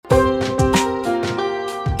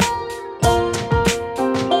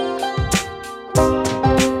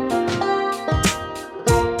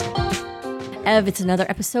Bev. It's another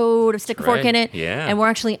episode of Stick a Fork in It. Yeah. And we're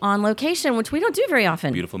actually on location, which we don't do very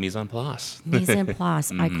often. Beautiful mise en place. Mise en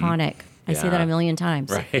place, iconic. I say that a million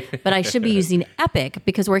times. Right. But I should be using Epic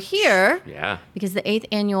because we're here. Yeah. Because the 8th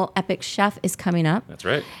annual Epic Chef is coming up. That's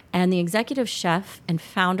right. And the executive chef and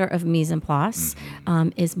founder of Mise en Place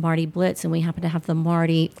is Marty Blitz. And we happen to have the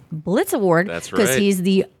Marty Blitz Award. That's right. Because he's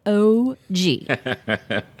the OG.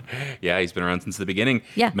 Yeah, he's been around since the beginning.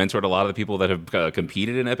 Yeah. Mentored a lot of the people that have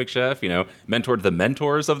competed in Epic Chef, mentored the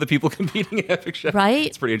mentors of the people competing in Epic Chef. Right.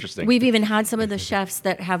 It's pretty interesting. We've even had some of the chefs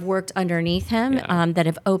that have worked underneath him that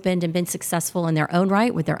have opened and been successful in their own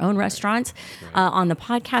right with their own restaurants on the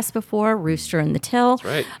podcast before, Rooster and the Till.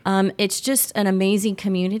 That's right. It's just an amazing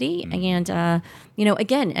community. And,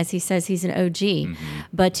 again, as he says, he's an OG.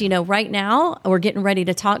 But, right now we're getting ready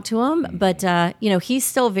to talk to him. But, he's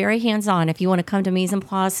still very hands-on. If you want to come to Mise en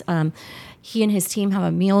Place, he and his team have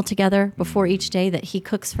a meal together before each day that he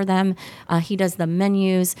cooks for them. He does the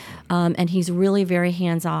menus, and he's really very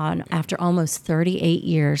hands-on after almost 38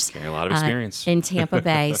 years. A lot of experience. In Tampa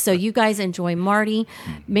Bay. So you guys enjoy Marty.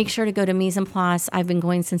 Make sure to go to Mise en Place. I've been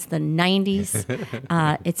going since the 90s.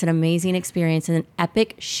 It's an amazing experience and an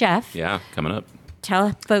epic chef. Yeah, coming up.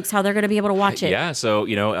 Tell folks how they're going to be able to watch it. Yeah, so,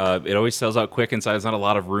 it always sells out quick inside. There's not a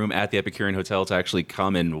lot of room at the Epicurean Hotel to actually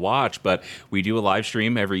come and watch, but we do a live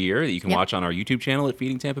stream every year that you can watch on our YouTube channel at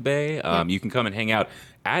Feeding Tampa Bay. You can come and hang out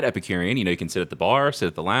at Epicurean. You can sit at the bar, sit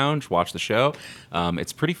at the lounge, watch the show.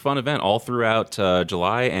 It's a pretty fun event all throughout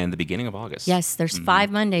July and the beginning of August. Yes, there's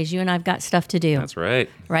 5 Mondays. You and I've got stuff to do. That's right.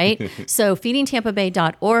 Right? So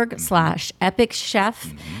feedingtampabay.org/epic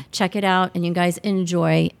chef. Check it out, and you guys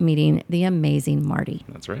enjoy meeting the amazing Marty.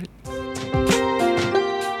 That's right.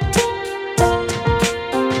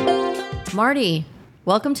 Marty,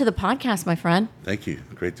 welcome to the podcast, my friend. Thank you.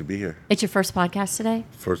 Great to be here. It's your first podcast today?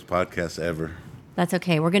 First podcast ever. That's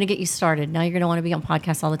okay. We're going to get you started. Now you're going to want to be on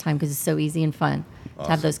podcasts all the time because it's so easy and fun to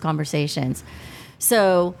have those conversations.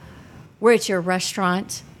 So we're at your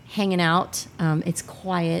restaurant hanging out. It's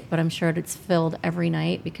quiet, but I'm sure it's filled every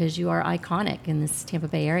night because you are iconic in this Tampa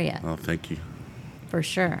Bay area. Oh, thank you. For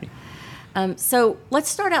sure. So let's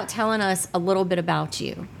start out telling us a little bit about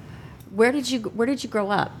you. Where did you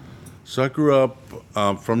grow up? So I grew up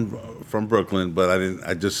from Brooklyn, but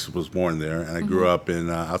I just was born there, and I grew up in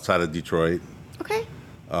outside of Detroit. Okay.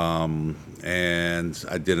 And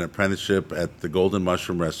I did an apprenticeship at the Golden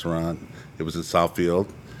Mushroom Restaurant. It was in Southfield.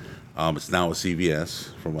 It's now a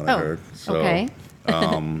CVS, from what I heard. So, okay.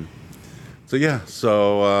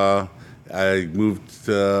 So I moved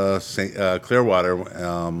to Clearwater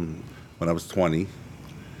when I was 20.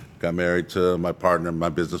 Got married to my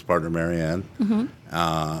business partner, Marianne.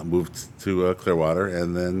 Moved to Clearwater,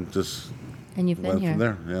 and then just And you've been went here from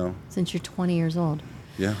there. Yeah. since you're 20 years old.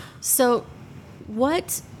 Yeah. So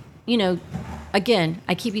what, again,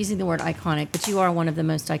 I keep using the word iconic, but you are one of the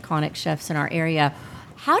most iconic chefs in our area.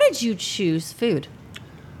 How did you choose food?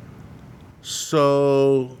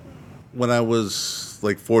 So when I was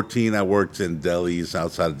like 14, I worked in delis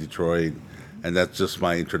outside of Detroit, and that's just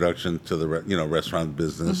my introduction to the restaurant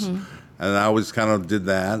business. And I always kind of did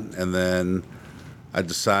that, and then I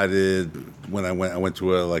decided when I went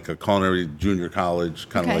to a culinary junior college,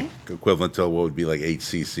 kind of like equivalent to what would be like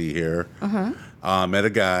HCC here. Met a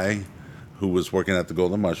guy who was working at the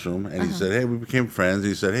Golden Mushroom, and he said, "Hey, we became friends."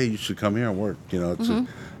 He said, "Hey, you should come here and work." I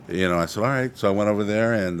said, "All right." So I went over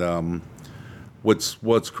there, and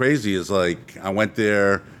what's crazy is I went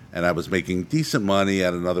there and I was making decent money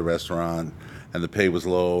at another restaurant, and the pay was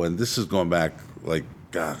low. And this is going back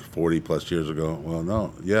 40 plus years ago. Well,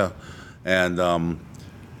 no, yeah, and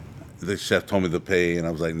the chef told me the pay, and I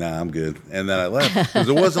was like, "Nah, I'm good." And then I left because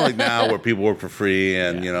it wasn't like now where people work for free,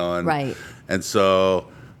 and Right. And so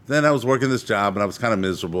then I was working this job, and I was kind of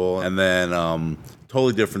miserable. And then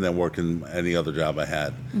totally different than working any other job I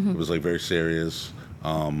had. It was very serious.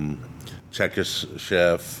 Czechish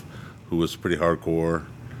chef who was pretty hardcore,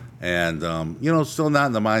 and still not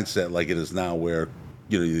in the mindset like it is now, where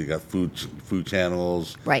you got food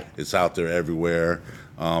channels. Right. It's out there everywhere.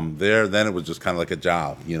 Then it was just kind of like a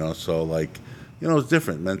job, so it was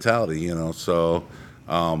different mentality, so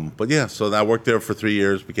so I worked there for 3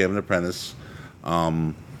 years, became an apprentice.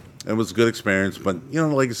 It was a good experience, but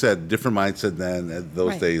like I said, different mindset then at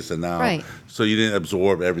those days than now. Right. So you didn't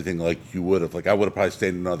absorb everything like you would have. I would have probably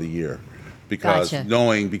stayed another year because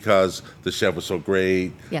the chef was so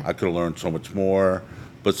great, I could have learned so much more.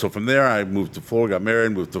 But so from there, I moved to Florida, got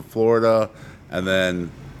married, moved to Florida, and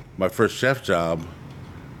then my first chef job,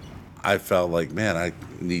 I felt like, man, I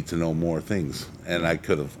need to know more things, and I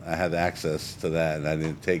had access to that, and I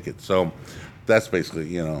didn't take it. So that's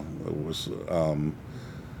basically, it was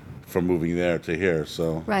from moving there to here.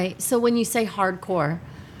 So Right. So when you say hardcore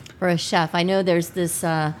for a chef, I know there's this,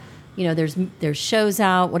 there's shows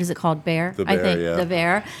out. What is it called? Bear? The Bear, I think yeah. The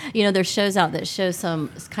Bear. There's shows out that show some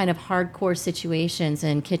kind of hardcore situations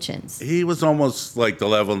in kitchens. he was almost like the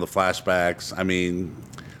level in the flashbacks. I mean,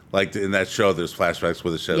 like in that show, there's flashbacks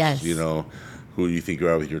where the chefs, Yes. who you think you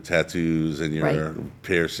are with your tattoos and your Right.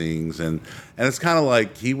 piercings, and it's kind of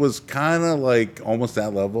like he was kind of like almost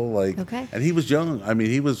that level, like. Okay. And he was young. I mean,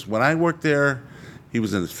 he was when I worked there, he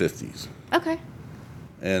was in his 50s, Okay.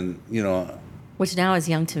 and Which now is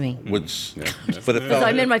young to me. which, Yeah. but it Because felt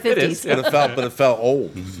I'm in my It is. 50s. but it felt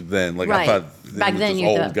old then. Like Right. I thought Back he was then this you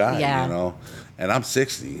old thought- guy, yeah. and I'm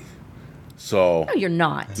 60, so. No, you're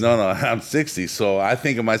not. No, I'm 60. So I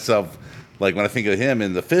think of myself, like when I think of him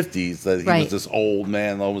in the 50s, that he Right. was this old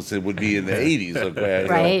man, almost it would be in the 80s. Okay,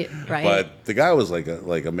 Right, right. But the guy was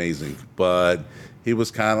like amazing. But he was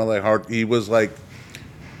kind of like hard. He was like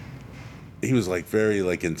very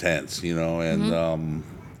like intense, and Mm-hmm.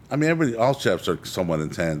 I mean, all chefs are somewhat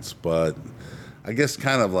intense, but I guess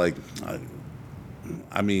kind of like.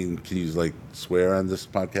 I mean, can you like swear on this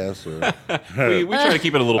podcast? Or? We try to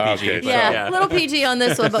keep it a little PG. Okay, but Yeah, a little PG on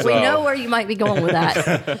this one, but we So- know where you might be going with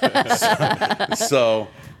that. So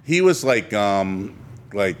he was like I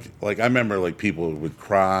remember like people would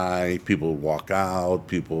cry, people would walk out,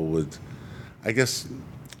 people would,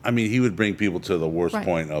 he would bring people to the worst Right.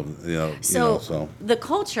 point of So the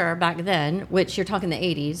culture back then, which you're talking the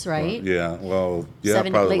 80s, right? yeah, well, yeah,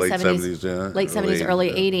 70 probably late late 70s, yeah, late 70s, early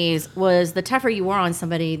 80s, was the tougher you were on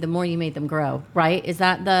somebody, the more you made them grow, right? Is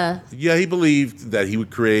that the... Yeah, he believed that he would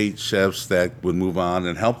create chefs that would move on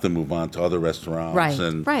and help them move on to other restaurants, Right,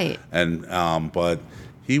 and right. but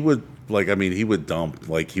he would. He would dump.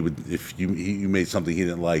 Like he would, if you made something he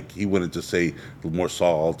didn't like, he wouldn't just say more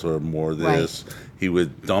salt or more this. Right. He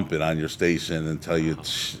would dump it on your station and tell you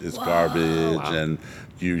it's garbage and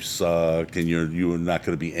you suck and you're not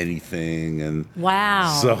going to be anything. And Wow.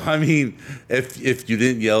 so I mean, if you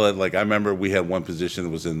didn't yell at, like I remember we had one position that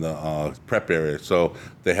was in the prep area. So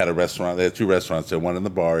they had a restaurant. They had two restaurants. They had one in the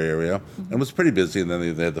bar area and it was pretty busy. And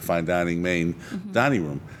then they had the fine dining main dining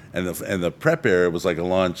room. And the prep area was like a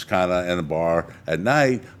lunch kind of and a bar at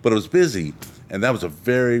night, but it was busy. And that was a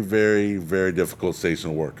very, very, very difficult station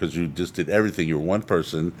to work because you just did everything. You were one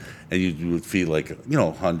person and you would feed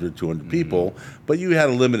 100, 200 people, but you had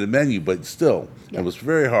a limited menu, but still, it was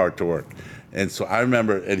very hard to work. And so I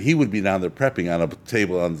remember, and he would be down there prepping on a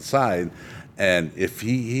table on the side. And if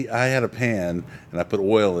I had a pan and I put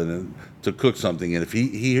oil in it to cook something, and if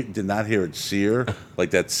he did not hear it sear,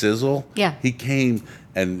 like that sizzle, Yeah. he came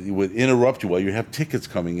and he would interrupt you while you have tickets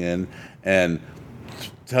coming in and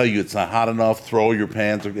tell you it's not hot enough, throw your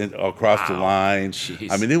pans across the line.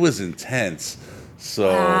 Jeez. I mean, it was intense. So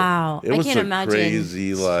Wow. it I was can't a imagine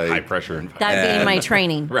crazy high pressure environment. that being my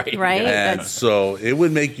training, Right. right? and That's, so it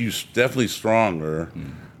would make you definitely stronger.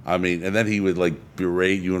 I mean, and then he would like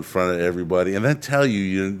berate you in front of everybody, and then tell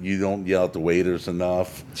you don't yell at the waiters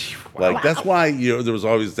enough. Like that's why there was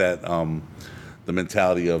always that the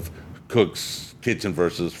mentality of cooks kitchen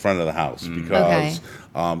versus front of the house because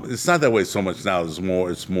it's not that way so much now.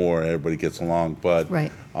 It's more everybody gets along, but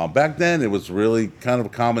Right. Back then it was really kind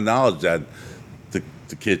of common knowledge that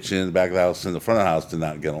the kitchen, the back of the house, and the front of the house did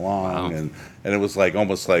not get along, and it was like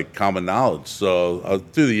almost like common knowledge. So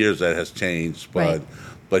through the years that has changed, Right.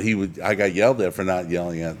 but I got yelled at for not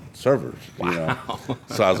yelling at servers.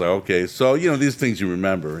 So I was like, okay, so these things you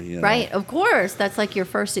remember, right, of course. That's like your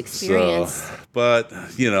first experience. So, but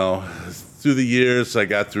through the years I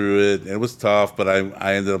got through it. It was tough, but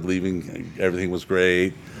I ended up leaving. Everything was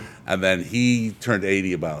great. And then he turned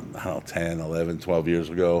 80 about, 10, 11, 12 years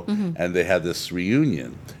ago, and they had this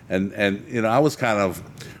reunion. And I was kind of,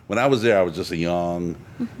 when I was there, I was just a young,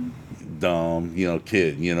 dumb,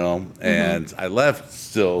 kid, and I left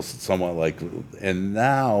still somewhat and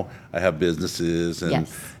now I have businesses, and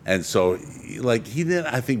Yes. and so, he didn't,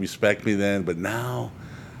 I think, respect me then, but now,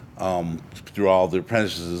 through all the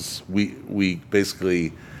apprentices, we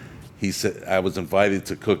basically, he said I was invited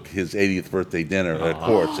to cook his 80th birthday dinner at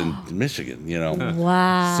Quartz in Michigan,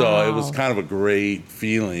 Wow. So it was kind of a great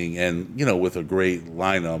feeling, and with a great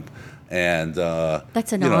lineup, and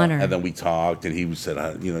That's an honor. And then we talked, and he said,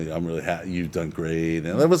 I'm really happy. You've done great,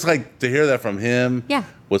 and it was like to hear that from him. Yeah.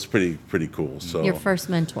 Was pretty cool. So Your first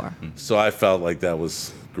mentor. so I felt like that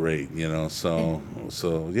was great, So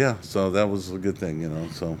that was a good thing,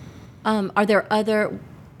 So. Are there other,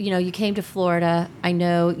 you came to Florida. I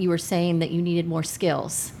know you were saying that you needed more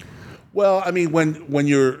skills. Well, I mean, when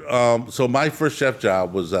you're so my first chef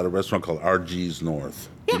job was at a restaurant called RG's North.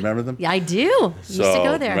 You remember them? Yeah, I do. Used to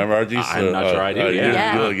go there. Remember RG's? I'm not sure I do.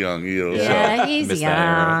 Yeah. You look young. Yeah, he's Missed that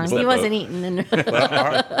era. young. He wasn't eating.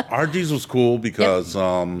 RG's was cool because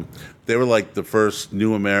they were like the first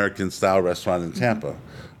new American style restaurant in Tampa.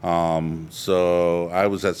 So I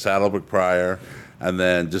was at Saddlebrook prior, and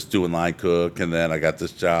then just doing line cook, and then I got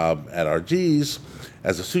this job at RG's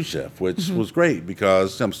as a sous chef, which was great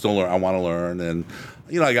because I'm still I want to learn, and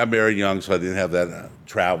I got married young, so I didn't have that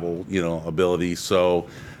travel ability. So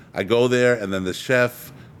I go there, and then the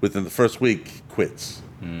chef within the first week quits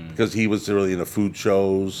because he was really into food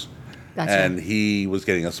shows. Gotcha. And he was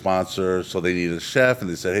getting a sponsor, so they needed a chef, and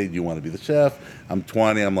they said, "Hey, do you want to be the chef?" I'm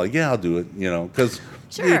 20. I'm like, "Yeah, I'll do it," because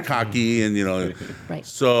you're cocky, and Right.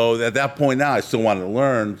 So at that point now, I still wanted to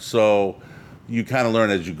learn. So you kind of learn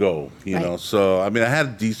as you go, know. So I mean, I had a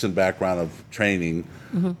decent background of training,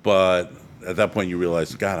 but at that point, you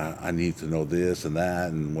realize, God, I need to know this and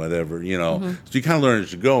that and whatever, So you kind of learn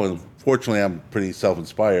as you go. And fortunately, I'm pretty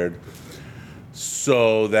self-inspired.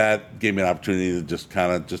 So that gave me an opportunity to just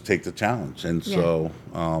take the challenge, and so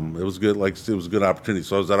it was good. Like it was a good opportunity.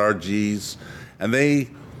 So I was at RG's, and they,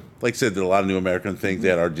 like I said, did a lot of new American things. They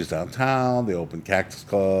had RG's downtown. They opened Cactus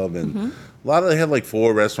Club, and they had like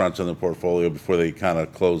 4 restaurants in the portfolio before they kind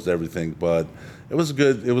of closed everything. But it was a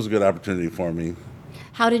good opportunity for me.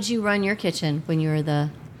 How did you run your kitchen when you were the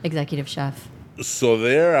executive chef? So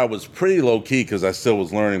there, I was pretty low key because I still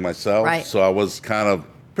was learning myself. Right. So I was kind of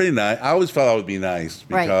pretty nice. I always felt I would be nice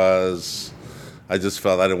because I just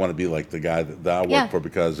felt I didn't want to be like the guy that I worked for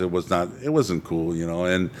because it wasn't cool,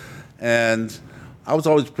 and I was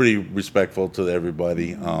always pretty respectful to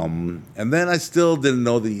everybody. And then I still didn't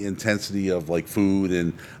know the intensity of like food,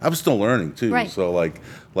 and I was still learning too. Right. So like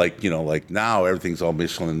now everything's all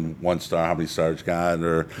Michelin 1-star, how many stars you got,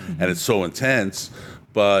 and it's so intense,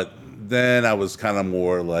 but then I was kind of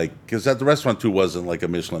more like, because at the restaurant too wasn't like a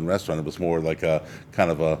Michelin restaurant. It was more like a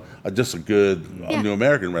kind of just a good new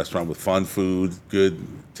American restaurant with fun food, good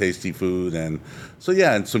tasty food, and so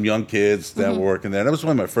and some young kids that were working there. That was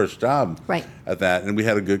one of my first job at that, and we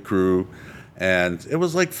had a good crew, and it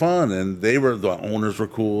was like fun. And the owners were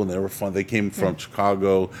cool, and they were fun. They came from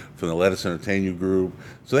Chicago, from the Lettuce Entertain You group,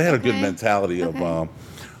 so they had a good mentality of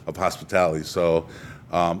hospitality. So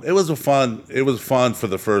it was fun for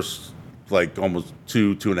the first like almost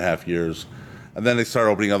 2.5 years, and then they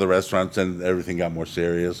started opening other restaurants, and everything got more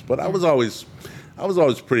serious. But I was always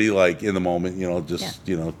pretty like in the moment,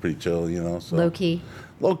 pretty chill, So Low key.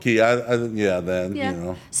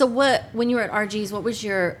 So when you were at RG's, what was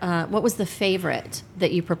your what was the favorite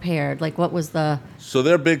that you prepared? Like what was the? So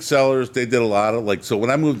they're big sellers. They did a lot of so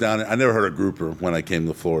when I moved down, I never heard of grouper when I came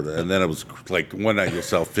to Florida, and then it was like one night you'll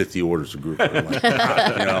sell 50 orders of grouper,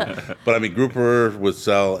 But I mean, grouper would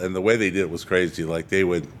sell, and the way they did it was crazy. Like they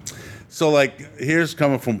would, here's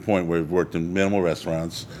coming from a point where we've worked in minimal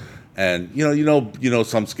restaurants, and you know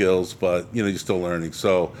some skills, but you're still learning.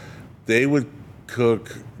 So they would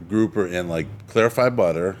cook grouper in like clarified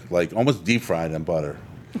butter, like almost deep fried in butter.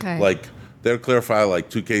 Okay. Like they'll clarify like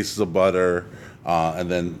 2 cases of butter,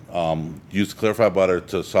 and then use clarified butter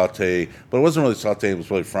to saute, but it wasn't really sauteing; it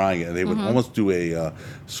was really frying it. And they would almost do a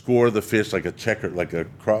score the fish like a checker, like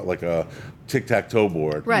a tic-tac-toe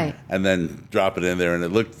board, right? And then drop it in there, and it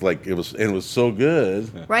looked like it was so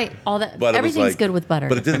good, right? All that, but everything's good with butter,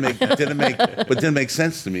 but it didn't make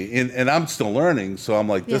sense to me, and I'm still learning. So I'm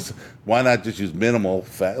like, why not just use minimal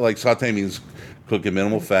fat? Like saute means cooking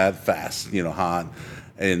minimal fat, fast, hot,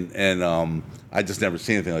 and I just never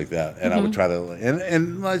seen anything like that. And I would try to,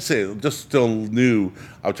 and like I say, just still new.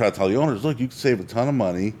 I would try to tell the owners, look, you can save a ton of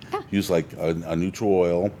money, use like a neutral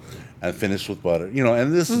oil, and finish with butter.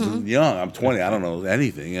 And this is young. I'm 20. I don't know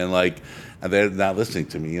anything, and they're not listening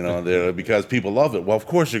to me. They're because people love it. Well, of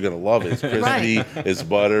course you're gonna love it. It's crispy. It's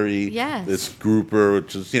buttery. Yes. It's grouper,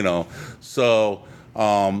 which is so.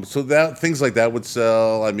 So that things like that would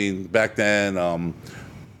sell. I mean, back then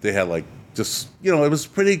they had like just it was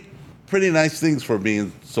pretty nice things for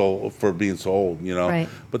being sold. Right.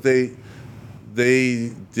 But they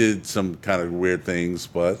did some kind of weird things,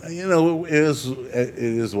 but it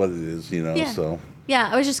is what it is. So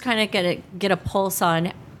I was just kind of gonna get a pulse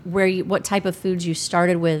on what type of foods you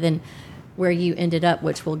started with and where you ended up,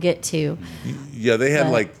 which we'll get to. Yeah, they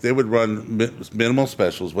had they would run minimal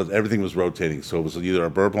specials, but everything was rotating. So it was either a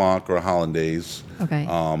beurre blanc or a hollandaise. Okay.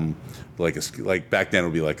 Like back then it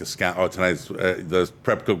would be like a scout. Oh, tonight's the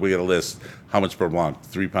prep cook. We got a list. How much beurre blanc?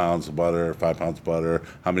 3 pounds of butter, 5 pounds of butter.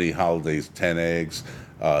 How many hollandaise? 10 eggs.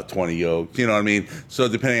 20 yolks. You know what I mean? So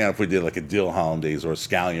depending on if we did like a dill hollandaise or a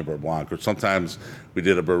scallion beurre blanc, or sometimes we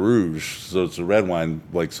did a beurre rouge, so it's a red wine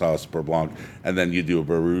like sauce beurre blanc, and then you do a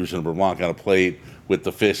beurre rouge and a beurre blanc on a plate with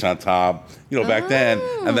the fish on top. You know, back then,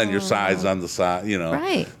 and then your sides on the side. You know,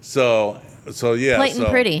 Right. So yeah, Plate and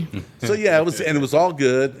pretty. So yeah, it was all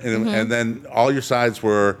good, and then all your sides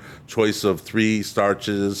were choice of 3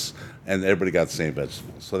 starches, and everybody got the same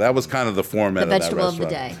vegetables. So that was kind of the format The of that vegetable of the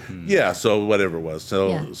restaurant. Yeah, so whatever it was. So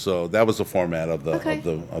Yeah. so that was the format of the Okay.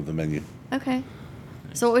 of the menu. Okay.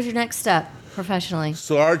 So what was your next step professionally?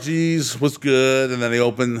 So RG's was good, and then they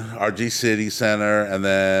opened RG City Center, and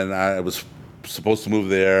then I was supposed to move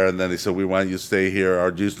there, and then they said, we want you to stay here,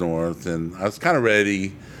 RG's North, and I was kind of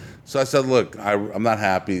ready. So I said, look, I'm not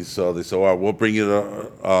happy. So they said, well, we'll bring you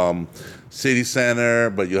to City Center,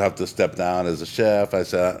 but you'll have to step down as a chef. I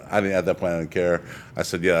said, I didn't, at that point, I didn't care. I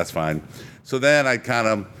said, yeah, that's fine. So then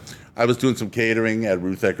I was doing some catering at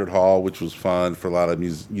Ruth Eckerd Hall, which was fun for a lot of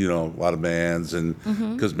a lot of bands, and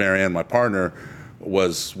because Marianne, my partner,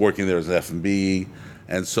 was working there as an F&B,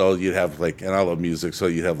 and so you'd have like, and I love music, so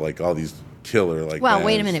you'd have like all these killer like. Well, bands.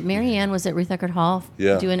 wait a minute. Mary Ann was at Ruth Eckerd Hall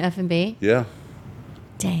doing F&B? Yeah.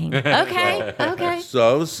 Dang. Okay. Okay.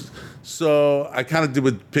 So I kind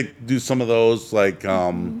of do some of those like,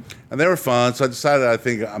 and they were fun. So I decided I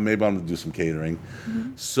think maybe I'm gonna do some catering.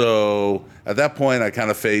 So at that point I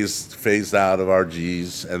kind of phased out of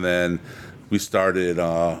RG's, and then we started.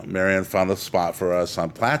 Marianne found a spot for us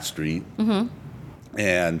on Platt Street,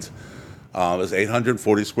 and it was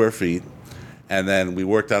 840 square feet. And then we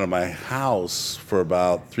worked out of my house for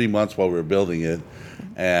about 3 months while we were building it,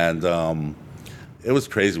 and it was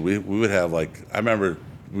crazy. We would have like, I remember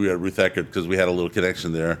we were at Ruth Eckerd because we had a little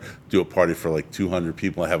connection there, do a party for like 200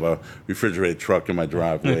 people. I have a refrigerated truck in my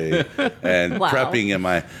driveway and Wow. prepping in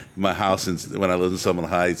my house when I lived in Summerlin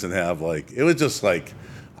Heights, and have like, it was just like,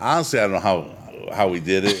 honestly, I don't know how we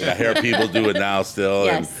did it. I hear people do it now still.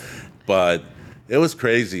 Yes. But it was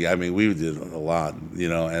crazy. I mean, we did a lot,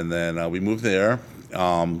 and then we moved there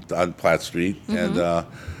on Platt Street, and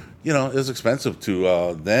it was expensive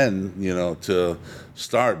to to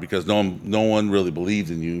start, because no one really believed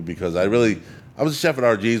in you, because I was a chef at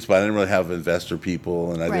RG's, but I didn't really have investor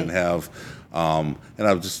people, and I didn't have and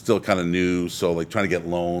I was just still kind of new, so like trying to get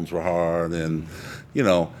loans were hard, and it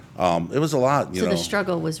was a lot. So the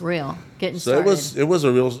struggle was real getting So started. it was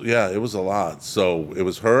it was a lot. So it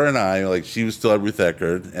was her and I, like she was still at Ruth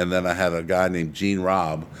Eckerd, and then I had a guy named Gene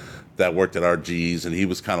Robb that worked at RG's, and he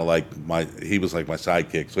was kind of like my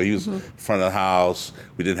sidekick. So he was front of the house.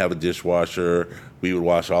 We didn't have a dishwasher. We would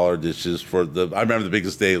wash all our dishes I remember the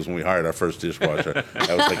biggest day was when we hired our first dishwasher.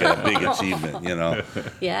 That was like a big achievement,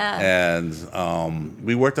 Yeah. And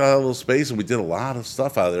we worked out a little space, and we did a lot of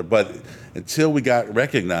stuff out of there. But until we got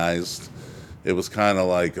recognized, it was kind of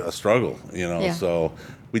like a struggle, Yeah. So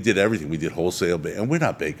we did everything. We did wholesale, and we're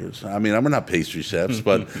not bakers. I mean, we're not pastry chefs,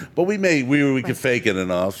 but we could fake it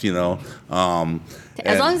enough,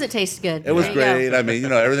 As long as it tastes good. It was There you great. go. I mean,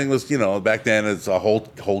 everything was, back then it's a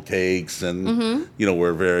whole cakes, and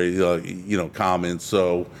were very common.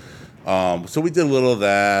 So we did a little of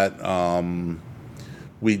that.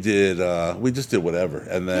 We just did whatever,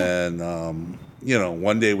 and then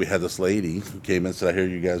one day we had this lady who came in and said, I hear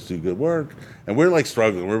you guys do good work. And we're like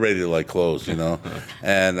struggling. We're ready to like close,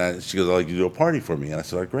 And she goes, I'd like you to do a party for me. And I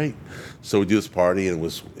said, oh, great. So we do this party, and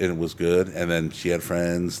it was good. And then she had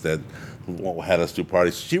friends that had us do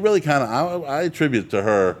parties. She really I attribute to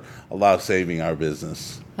her a lot of saving our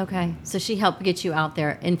business. Okay. So she helped get you out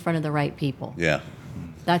there in front of the right people. Yeah.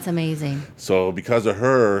 That's amazing. So because of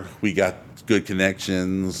her, we got good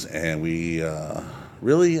connections, and we it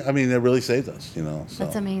really saved us, So.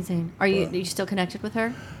 That's amazing. Are you still connected with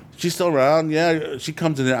her? She's still around. Yeah, she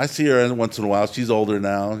comes in there. I see her once in a while. She's older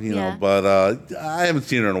now, Yeah. but I haven't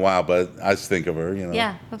seen her in a while, but I just think of her,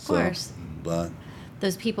 Yeah, of course. But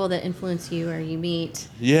Those people that influence you or you meet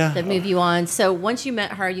yeah, that move you on. So once you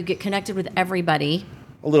met her, you get connected with everybody.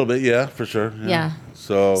 a little bit, yeah, for sure. Yeah.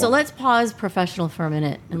 So let's pause professional for a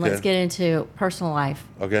minute, and let's Okay. get into personal life.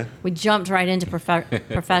 okay. We jumped right into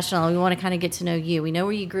professional. We want to kind of get to know you. We know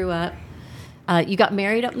where you grew up. You got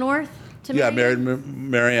married up north to Yeah, I Marianne? married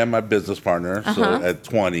Marianne, my business partner, so at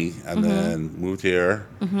 20, and then moved here.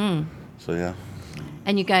 So yeah.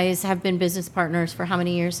 And you guys have been business partners for how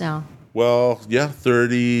many years now? Well, yeah,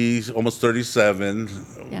 30, almost 37.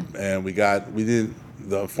 Yeah. And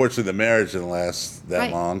unfortunately, the marriage didn't last that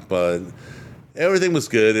Right. long, but everything was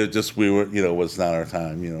good. It just, was not our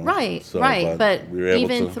time, Right, So, But we were able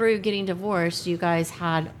even to, through getting divorced, you guys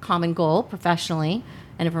had common goal professionally,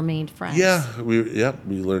 and have remained friends. Yeah, we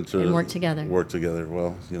learned to And work together.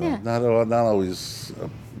 Well, Yeah. not always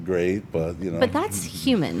great, but But that's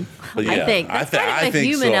human. But yeah, I think that's kind of a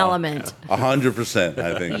human so. element. 100%,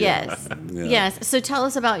 I think. Yes. Yeah. Yes. So tell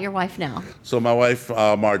us about your wife now. So my wife,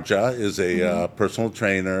 Marja, is a personal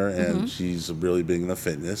trainer, and she's really big into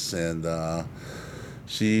fitness. And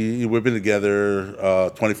we've been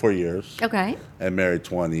together 24 years. Okay. And married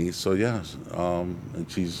 20. So yeah, and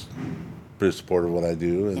she's pretty supportive of what I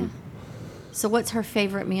do. And So what's her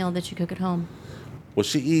favorite meal that you cook at home? well,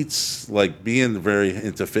 she eats, like, being very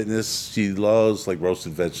into fitness. She loves like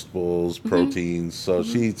roasted vegetables, proteins. So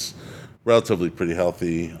she eats relatively pretty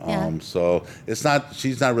healthy. Yeah. So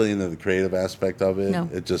she's not really into the creative aspect of it. No.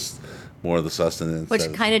 It's just more of the sustenance.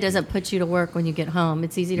 Which kind of doesn't put you to work when you get home.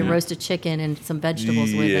 It's easy to roast a chicken and some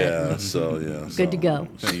vegetables with it. Yeah, so yeah. Good to go.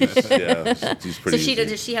 She's pretty So easy.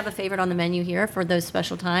 does she have a favorite on the menu here for those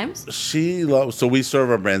special times? She loves. So we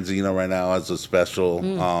serve our branzino right now as a special.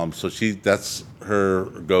 So that's her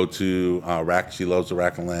go-to rack. She loves the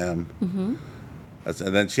rack and lamb.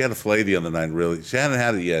 And then she had a filet the other night. Really, she hadn't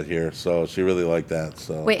had it yet here, so she really liked that.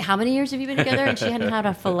 So Wait, how many years have you been together and she hadn't had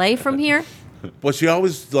a filet from here? well, she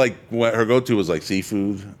always her go-to was like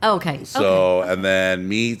seafood. Oh, okay. So and then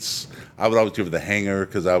meats. I would always give her the hanger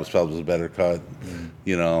because I always felt it was a better cut.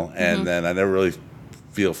 And then I never really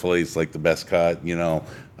feel fillets like the best cut.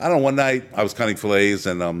 I don't know. One night I was cutting fillets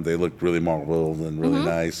and they looked really marbled and really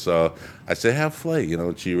nice. So I said, "Have filet."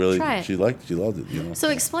 And she really she loved it. So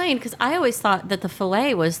explain, because I always thought that the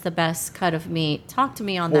filet was the best cut of meat. Talk to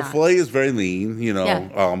me on Well, that. filet is very lean.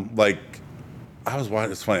 Yeah. Like I was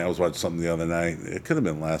watching. It's funny. I was watching something the other night. It could have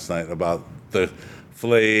been last night about the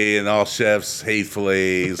filet, and all chefs hate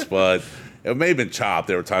fillets, but it may have been Chopped.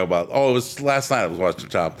 They were talking about. Oh, it was last night. I was watching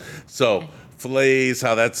Chopped. So. Fillets,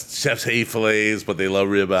 how chefs hate fillets, but they love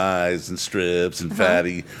ribeyes and strips and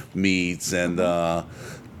fatty meats. And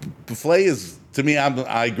filet is, to me,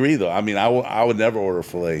 I agree though. I mean, I would never order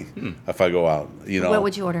filet if I go out. What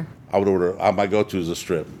would you order? I would order. My go-to is a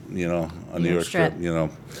strip. A New York strip.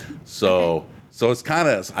 So it's kind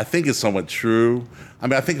of. I think it's somewhat true. I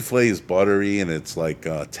mean, I think filet is buttery and it's like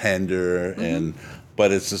tender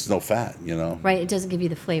but it's just no fat. Right, it doesn't give you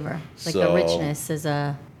the flavor. Like the richness is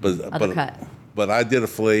other cut. But I did a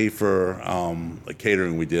filet for a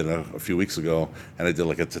catering we did a few weeks ago, and I did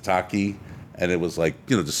like a tataki, and it was like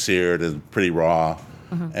just seared and pretty raw,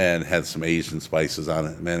 and had some Asian spices on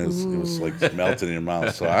it. Man, it was like melting in your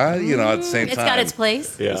mouth. So at the same time, It's got its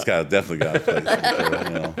place. Yeah. It's definitely got its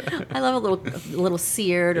place. I love a little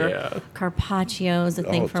seared or carpaccio is a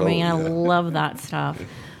thing for me. I totally, love that stuff.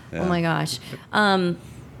 Yeah. Oh my gosh.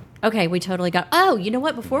 Okay, we totally got. Oh, you know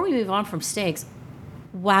what? Before we move on from steaks,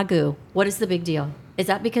 Wagyu. What is the big deal? Is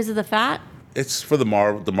that because of the fat? It's for the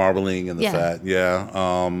marbling and the Yeah. fat. Yeah.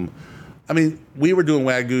 I mean, we were doing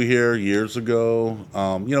Wagyu here years ago.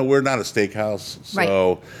 We're not a steakhouse,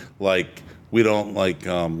 so we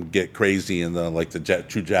don't get crazy in the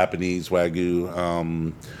true Japanese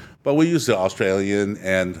Wagyu. But we use the Australian,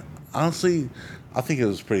 and honestly, I think it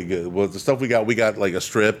was pretty good. Well, the stuff we got like a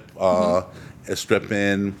strip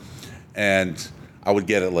in, and I would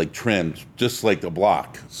get it like trimmed, just like the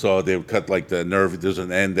block. So they would cut like the nervy. There's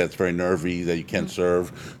an end that's very nervy that you can't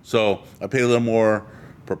serve. So I paid a little more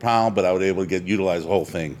per pound, but I would able to utilize the whole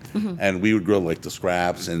thing. And we would grill like the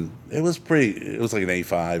scraps, and it was like an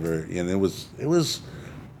A5 and it was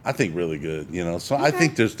I think really good. So I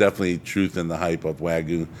think there's definitely truth in the hype of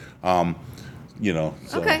Wagyu. So,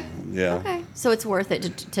 Okay. Yeah. Okay. So it's worth it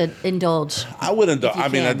to indulge. I would indulge. I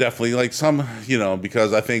mean, I can. definitely like some,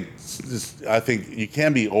 because I think you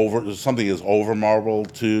can be something is over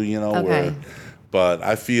marbled too, Okay. but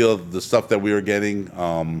I feel the stuff that we were getting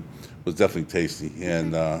was definitely tasty.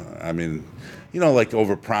 And I mean, like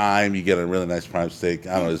over prime, you get a really nice prime steak.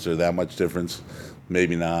 I don't know, is there that much difference?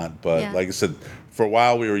 Maybe not. But Yeah. like I said, for a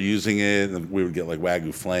while we were using it, and we would get like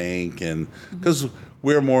Wagyu flank, and because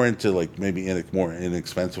we're more into like maybe more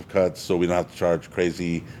inexpensive cuts, so we don't have to charge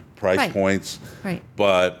crazy price points. Right.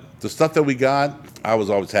 But the stuff that we got, I was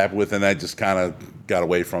always happy with, and I just kind of got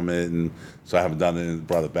away from it, and so I haven't done it and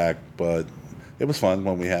brought it back. But it was fun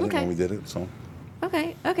when we had it, when we did it. So.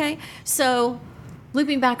 Okay. So,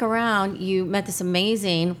 looping back around, you met this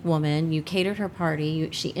amazing woman. You catered her party.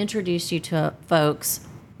 She introduced you to folks.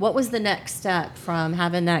 What was the next step from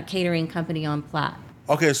having that catering company on Platte?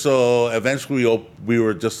 Okay, so eventually we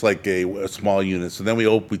were just like a small unit. So then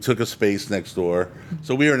we took a space next door.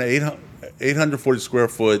 So we were an 840 square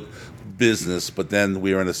foot business, but then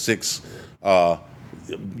we were in a 6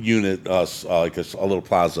 unit, like a little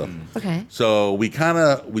plaza. Okay. So we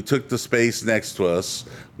took the space next to us.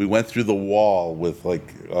 We went through the wall with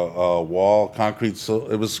like a wall concrete. So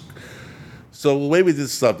it was. So the way we did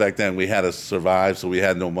stuff back then, we had to survive, so we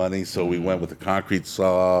had no money. So we went with a concrete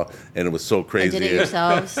saw, and it was so crazy. And did it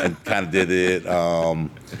yourselves? And kind of did it.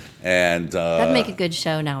 That'd make a good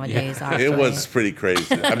show nowadays. Actually. It was pretty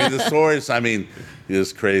crazy. I mean, the stories. I mean, it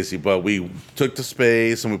was crazy. But we took the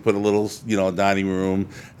space and we put a little, dining room,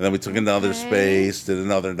 and then we took another space, did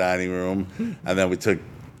another dining room, and then we took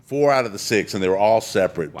 4 out of the 6, and they were all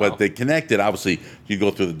separate, but they connected. Obviously, you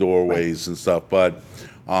go through the doorways and stuff, but.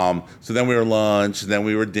 So then we were lunch, and then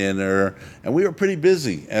we were dinner, and we were pretty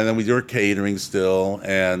busy. And then we were catering still,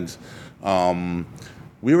 and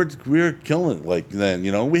we were killing it. Like then,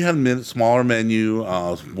 we had a smaller menu,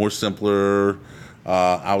 more simpler.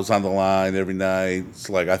 I was on the line every night. It's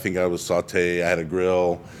like I think I was saute. I had a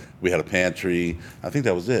grill. We had a pantry. I think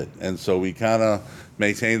that was it. And so we kind of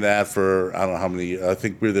maintained that for I don't know how many. I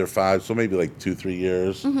think we were there 5, so maybe like 2-3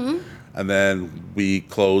 years. Mm-hmm. And then we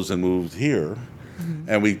closed and moved here.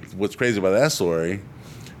 And what's crazy about that story,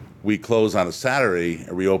 we closed on a Saturday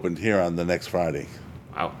and reopened here on the next Friday.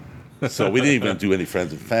 Wow. So we didn't even do any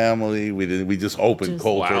friends and family. We just opened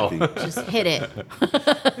cold turkey. Just hit it.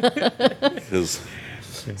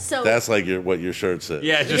 So that's like what your shirt says.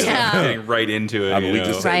 Yeah, just getting right into it. I mean, we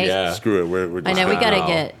just said, screw it. We're just I know we got to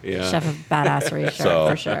get Chef a badassery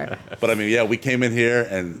shirt for sure. But I mean, we came in here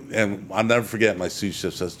and I'll never forget my sous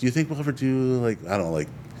chef says, "Do you think we'll ever do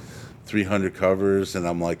 300 covers?" And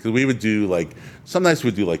I'm like, 'cause we would do some nights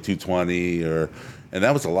we'd do 220 and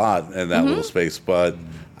that was a lot in that little space. But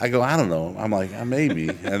I go, I don't know. I'm like, maybe.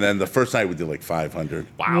 And then the first night we did 500.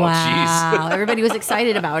 Wow. Jeez. Everybody was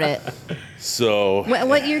excited about it. So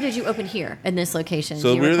what year did you open here in this location?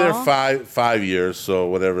 So we were there 5 years. So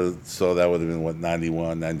whatever. So that would have been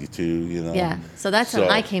 91, 92. Yeah. So that's when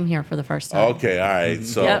I came here for the first time. Okay. All right.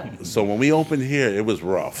 So so when we opened here, it was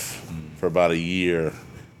rough for about a year.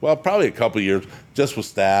 Well, probably a couple of years, just with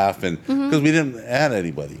staff, and because we didn't add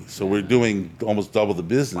anybody, so we're doing almost double the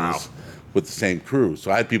business with the same crew. So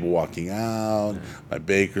I had people walking out. My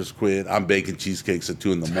bakers quit. I'm baking cheesecakes at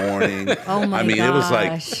 2 in the morning. Oh my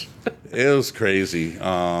gosh. It was crazy. It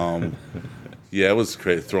was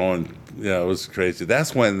crazy. It was crazy.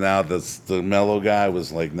 That's when now the mellow guy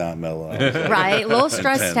was not mellow. Right, a little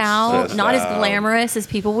stressed out, not as glamorous as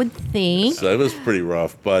people would think. So it was pretty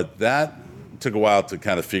rough, but that took a while to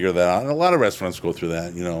kind of figure that out. And a lot of restaurants go through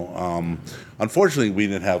that, Unfortunately, we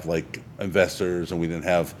didn't have investors, and we didn't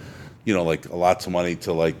have, lots of money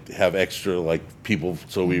to have extra people,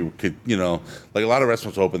 so we could, a lot of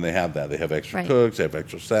restaurants open, they have that. They have extra cooks, they have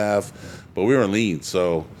extra staff, but we were lean.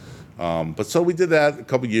 So, so we did that a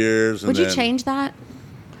couple years. Would you change that?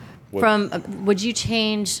 Would you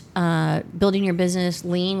change building your business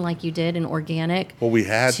lean like you did in organic? Well, we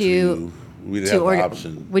had to. We didn't have the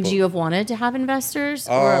option. Would you have wanted to have investors,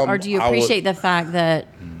 or do you appreciate the fact that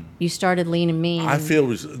you started lean and mean? I feel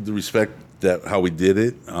the respect that how we did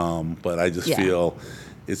it, but I just feel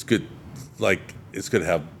it's good. It's good to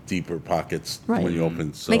have deeper pockets when you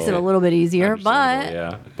open. So makes it a little bit easier,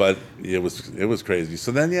 but it was crazy.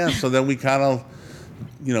 So then we kind of,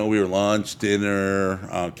 we were lunch,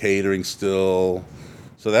 dinner, catering still.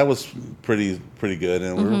 So that was pretty good,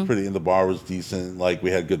 and we were pretty. And the bar was decent.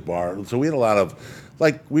 We had good bar, so we had a lot of,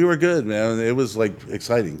 we were good, man. It was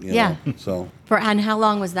exciting. You know? So and how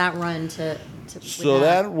long was that run to So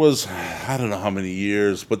that was, I don't know how many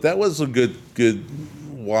years, but that was a good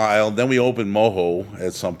while. Then we opened Mojo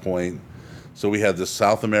at some point. So we had this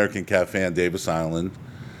South American cafe on Davis Island.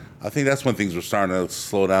 I think that's when things were starting to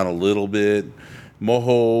slow down a little bit.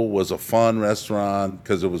 Mojo was a fun restaurant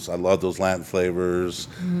because I love those Latin flavors,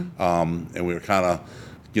 and we were kind of,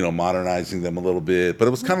 modernizing them a little bit. But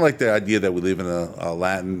it was kind of like the idea that we live in a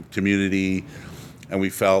Latin community, and we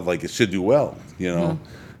felt like it should do well,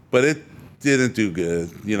 But it didn't do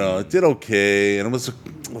good, It did okay, and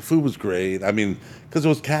the food was great. I mean, because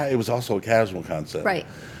it was also a casual concept, right?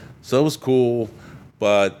 So it was cool,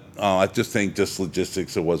 but I just think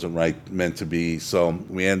logistics, it wasn't meant to be. So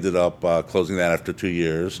we ended up closing that after 2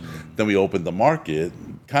 years. Then we opened the market,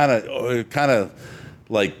 kind of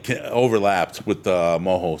overlapped with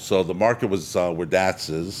Mojo. So the market was where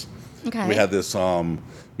Datz's. Okay. We had this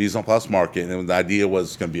mise en place market, and the idea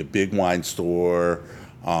was going to be a big wine store,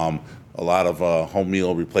 a lot of home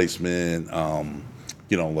meal replacement.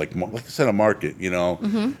 Like I said, a market,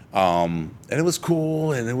 and it was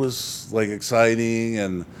cool, and it was exciting,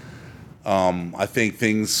 and I think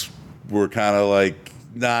things were kind of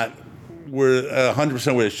not we're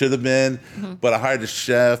 100% where it should have been. But I hired a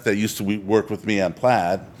chef that used to work with me on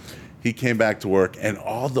Plaid. He came back to work, and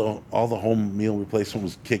all the home meal replacement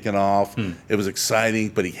was kicking off. It was exciting,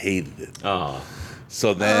 but he hated it. Oh.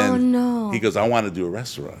 So then Oh, no. he goes, I want to do a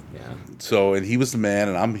restaurant. Yeah. So, and he was the man,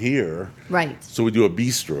 and I'm here. Right. So we do a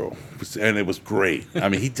bistro, and it was great. I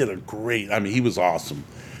mean, he was awesome.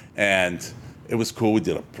 And it was cool. We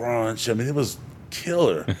did a brunch. I mean, it was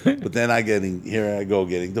killer. But then I getting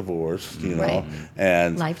divorced, you know. Right.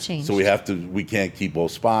 And Life changed. So we can't keep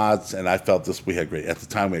both spots. And I felt at the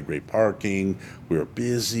time we had great parking. We were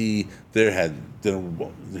busy.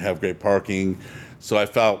 Didn't have great parking. So I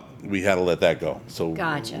felt we had to let that go. So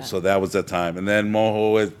Gotcha. So that was that time. And then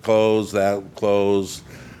Moho had closed, that closed.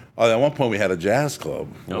 Oh, at one point we had a jazz club.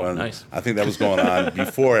 Oh, nice. I think that was going on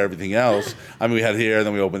before everything else. I mean, we had here, and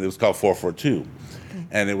then we opened. It was called 442,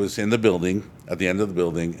 and it was in the building, at the end of the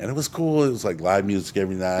building, and it was cool. It was like live music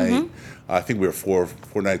every night. I think we were four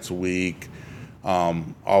nights a week.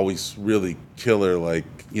 Always really killer, like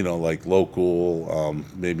local,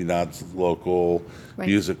 maybe not local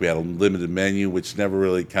music. We had a limited menu, which never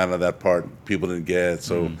really kind of that part people didn't get.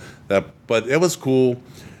 So but it was cool.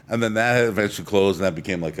 And then that had eventually closed, and that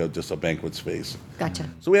became like just a banquet space. Gotcha.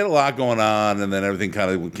 So we had a lot going on, and then everything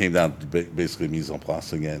kind of came down to basically mise en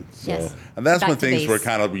place again. So, Yes. and that's Back when to things base. were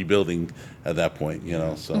kind of rebuilding at that point,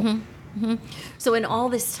 So, So in all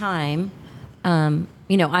this time,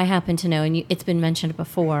 I happen to know, and it's been mentioned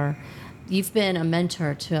before, you've been a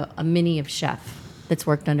mentor to a mini of chef that's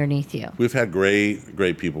worked underneath you. we've had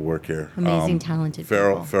great people work here. Amazing, talented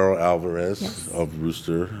Farrell people. Alvarez Yes. of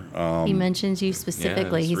Rooster. He mentions you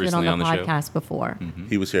specifically. Yeah, He's been on recently the on the show. podcast before.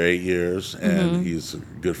 He was here 8 years, and he's a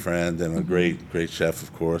good friend and a great chef,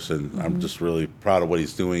 of course. And I'm just really proud of what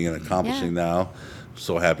he's doing and accomplishing now.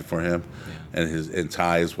 So happy for him, and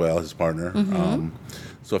Ty as well, his partner.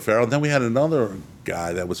 So Farrell. Then we had another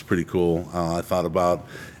guy that was pretty cool. I thought about,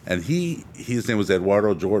 and his name was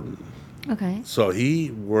Eduardo Jordan. Okay. So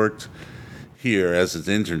he worked here as his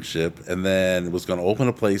internship, and then was going to open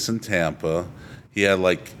a place in Tampa. He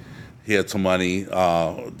had some money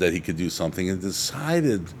that he could do something, and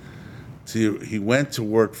decided he went to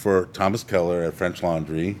work for Thomas Keller at French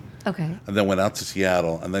Laundry, Okay. and then went out to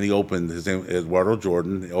Seattle, and then he opened, his name Eduardo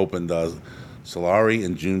Jordan. He opened Solari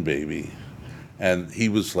and June Baby, and he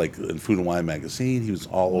was like in Food and Wine magazine. He was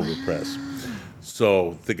all over the press.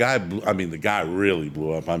 So the guy really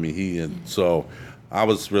blew up. I mean, so I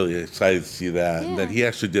was really excited to see that. And then he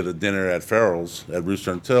actually did a dinner at Farrell's at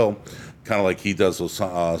Rooster Until, kind of like he does those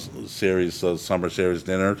summer series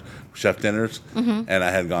dinners, chef dinners. And I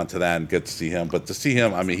had gone to that and get to see him. But to see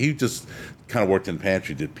him, I mean, he just kind of worked in the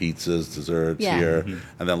pantry, did pizzas, desserts here,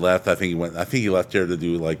 and then left. I think he left here to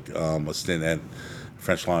do like a stint at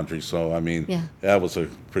French Laundry. So, I mean, that was a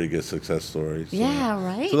pretty good success story. So. Yeah,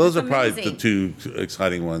 right. So those That's are probably amazing. the two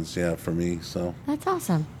exciting ones, for me. So That's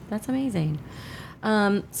awesome. That's amazing.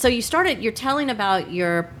 So you're telling about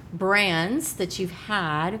your brands that you've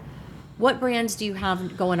had. What brands do you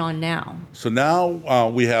have going on now? So now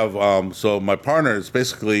we have, so my partner is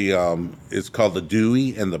basically, it's called the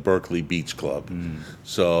Dewey and the Berkeley Beach Club.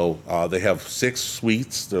 So they have 6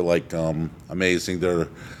 suites. They're like amazing. They're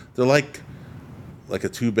like a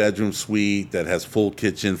 2-bedroom suite that has full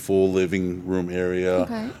kitchen, full living room area.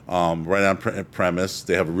 Okay. Right on premise.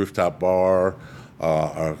 They have a rooftop bar,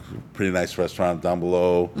 a pretty nice restaurant down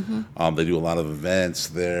below. They do a lot of events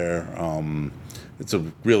there. It's a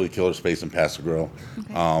really killer space in Paso Grill.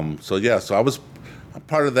 Okay. So I was a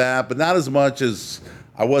part of that, but not as much as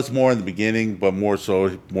I was more in the beginning, but more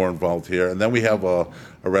involved here. And then we have a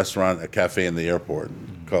restaurant, a cafe in the airport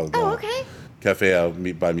called okay.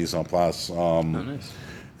 Cafe by Mise en Place. Nice.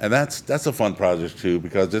 And that's a fun project too,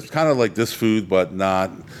 because it's kind of like this food, but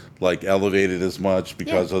not like elevated as much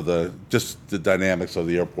because of the dynamics of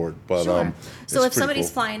the airport. But Sure. So it's if somebody's pretty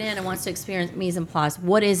cool. flying in and wants to experience mise en place,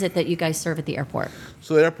 what is it that you guys serve at the airport?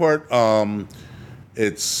 So the airport,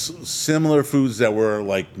 it's similar foods that were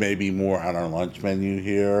like maybe more on our lunch menu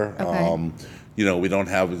here. Okay. We don't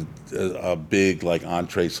have a big like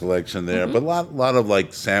entree selection there, but a lot of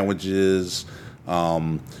like sandwiches,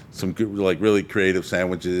 some good, like really creative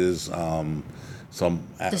sandwiches, some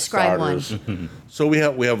Describe starters. So we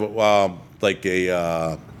have like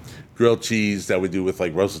a grilled cheese that we do with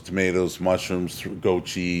like roasted tomatoes, mushrooms, goat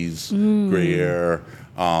cheese, Gruyere,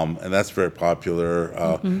 and that's very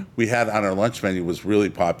popular. We had on our lunch menu was really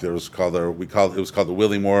popular. It was called the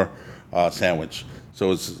Willie Moore sandwich.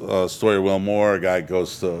 So it's a story of Will Moore. A guy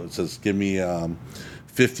says, "Give me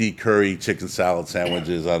 50 curry chicken salad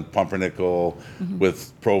sandwiches on pumpernickel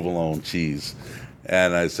with provolone cheese."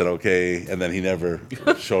 And I said, okay. And then he never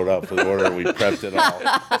showed up for the order. We prepped it all.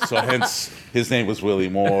 So hence his name was Willie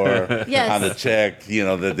Moore on the check,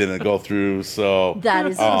 that didn't go through. So that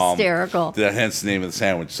is hysterical. Hence the name of the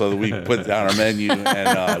sandwich. So we put down our menu,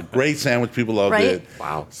 and great sandwich. People loved it.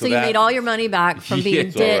 Wow. So you made all your money back from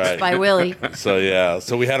being ditched by Willie. So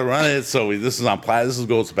we had to run it. So this is on Platt. This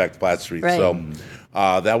goes back to Platt Street. Right. So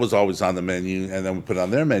that was always on the menu, and then we put it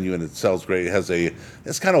on their menu, and it sells great. It has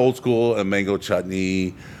it's kind of old school, a mango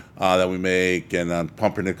chutney that we make, and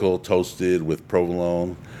pumpernickel toasted with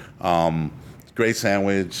provolone. Great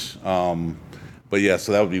sandwich. But yeah,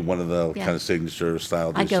 so that would be one of the kind of signature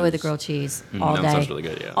style dishes. I'd go with the grilled cheese all day. That sounds really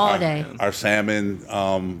good, yeah. All day. Our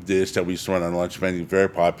salmon dish that we used to run on lunch menu, very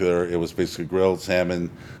popular. It was basically grilled salmon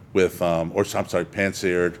with,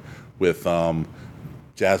 pan-seared with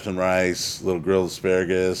jasmine rice, little grilled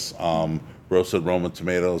asparagus, roasted Roma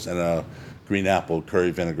tomatoes, and a green apple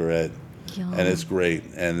curry vinaigrette. Yum. And it's great,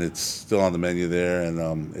 and it's still on the menu there,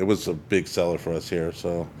 and it was a big seller for us here.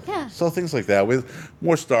 So things like that. With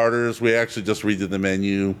more starters, we actually just redid the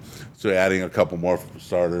menu, so adding a couple more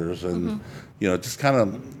starters, and just kind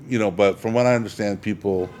of but from what I understand,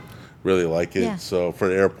 people really like it. Yeah. So for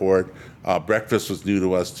the airport, breakfast was new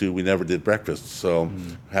to us too. We never did breakfast, so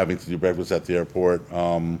having to do breakfast at the airport,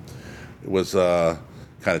 it was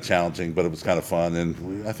kind of challenging, but it was kind of fun,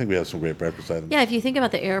 and I think we have some great breakfast items. Yeah, if you think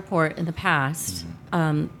about the airport in the past,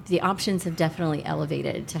 the options have definitely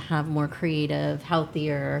elevated to have more creative,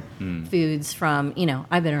 healthier foods from,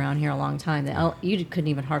 I've been around here a long time. You couldn't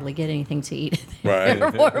even hardly get anything to eat at the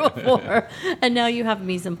airport before. And now you have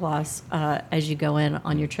mise en place as you go in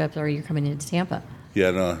on your trip or you're coming into Tampa.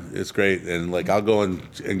 Yeah, no, it's great. And I'll go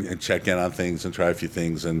and check in on things and try a few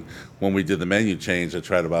things. And when we did the menu change, I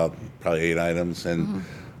tried about probably 8 items. And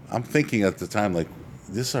I'm thinking at the time,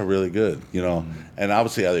 these are really good, And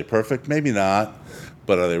obviously, are they perfect? Maybe not.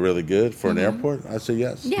 But are they really good for an airport? I say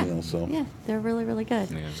yes. Yeah. Yeah, they're really, really good.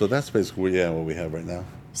 Yeah. So that's basically what we have right now.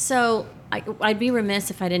 So I'd be remiss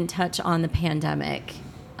if I didn't touch on the pandemic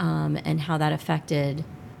and how that affected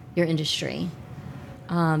your industry.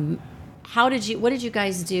 What did you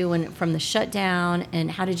guys do from the shutdown, and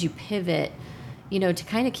how did you pivot, to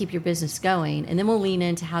kind of keep your business going? And then we'll lean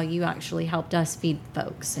into how you actually helped us feed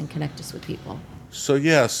folks and connect us with people. So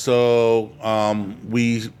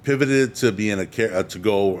we pivoted to being a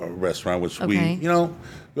to-go restaurant, which we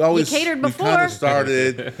always catered before. We kind of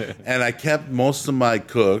started, and I kept most of my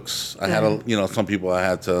cooks. I had some people I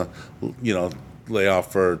had to lay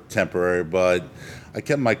off for temporary, but I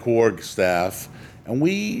kept my core staff. And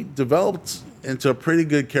we developed into a pretty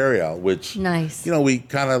good carryout, which, nice. We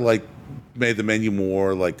kind of made the menu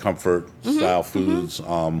more comfort style foods.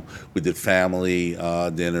 We did family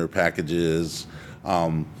dinner packages.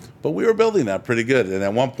 But we were building that pretty good. And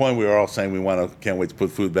at one point we were all saying can't wait to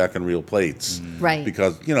put food back on real plates. Right.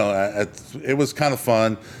 Because, it was kind of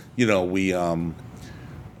fun.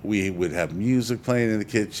 We would have music playing in the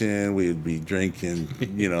kitchen. We'd be drinking,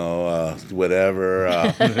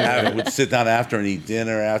 whatever. We'd sit down after and eat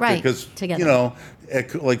dinner after, because together.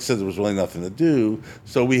 Like I said, there was really nothing to do.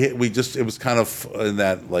 So it was kind of in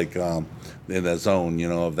that in that zone,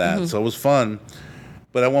 of that. So it was fun.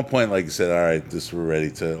 But at one point, like I said, all right, we're ready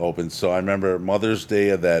to open. So I remember Mother's Day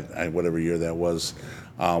of that, whatever year that was,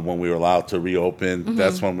 when we were allowed to reopen.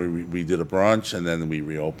 That's when we did a brunch, and then we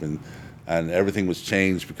reopened. And everything was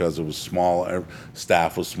changed because it was smaller,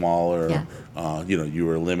 staff was smaller. Yeah. You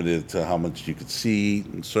were limited to how much you could seat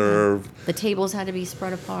and serve. The tables had to be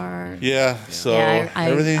spread apart. Yeah, so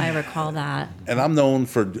everything. I recall that. And I'm known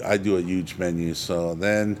I do a huge menu, so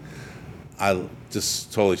then I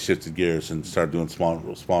just totally shifted gears and started doing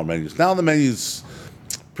small menus. Now the menu's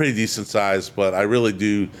pretty decent size, but I really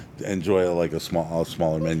do enjoy a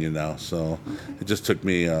smaller menu now. So it just took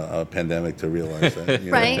me a pandemic to realize that.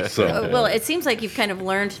 Right. Well, it seems like you've kind of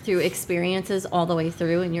learned through experiences all the way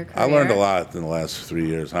through in your career. I learned a lot in the last 3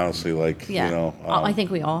 years, honestly. I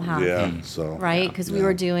think we all have. Yeah. So. Right, because we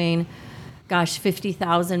were doing,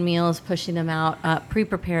 50,000 meals, pushing them out,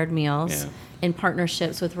 pre-prepared meals. Yeah. In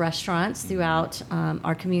partnerships with restaurants throughout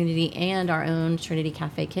our community and our own Trinity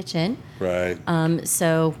Cafe kitchen. Right.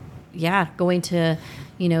 Going to,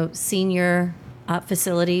 senior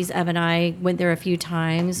facilities. Ev and I went there a few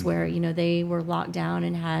times where, they were locked down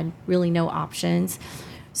and had really no options.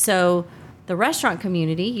 So the restaurant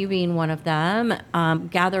community, you being one of them,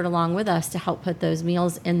 gathered along with us to help put those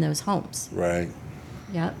meals in those homes. Right.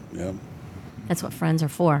 Yep. Yep. That's what friends are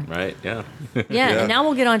for. Right, yeah. Yeah, and now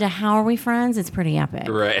we'll get on to how are we friends? It's pretty epic.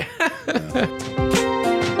 Right.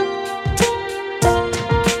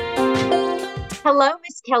 Hello,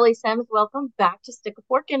 Miss Kelly Sims. Welcome back to Stick a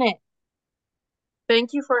Fork in It.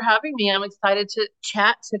 Thank you for having me. I'm excited to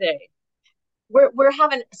chat today. We're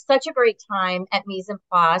having such a great time at Mise en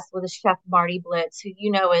Place with a chef Marty Blitz, who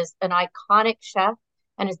is an iconic chef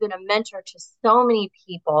and has been a mentor to so many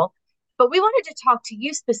people. But we wanted to talk to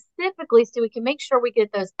you specifically so we can make sure we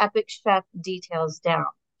get those Epic Chef details down.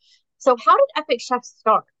 So how did Epic Chef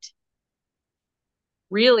start?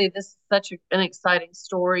 Really, this is such an exciting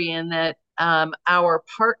story in that our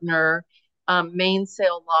partner,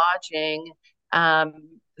 Mainsail Lodging,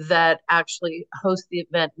 that actually hosts the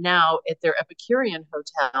event now at their Epicurean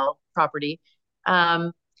Hotel property,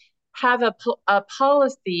 have a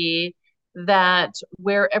policy that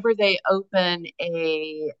wherever they open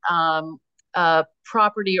a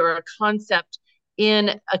property or a concept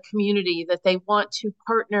in a community, that they want to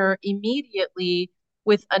partner immediately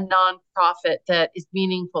with a nonprofit that is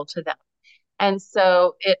meaningful to them. And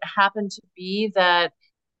so it happened to be that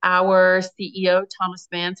our CEO, Thomas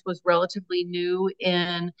Vance, was relatively new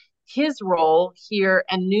in his role here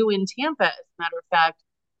and new in Tampa, as a matter of fact.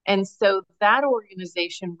 And so that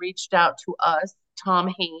organization reached out to us.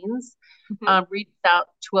 Tom Haynes reached out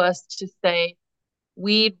to us to say,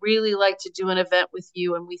 we'd really like to do an event with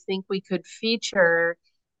you, and we think we could feature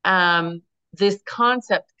this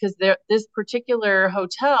concept, because this particular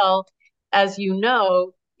hotel, as you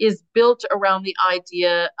know, is built around the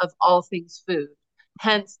idea of all things food,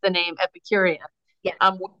 hence the name Epicurean. Yes.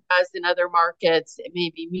 Whereas in other markets, it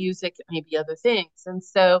may be music, it may be other things. And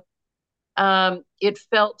so it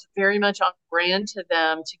felt very much on brand to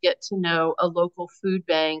them to get to know a local food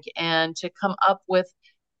bank and to come up with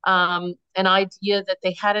an idea that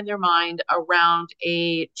they had in their mind around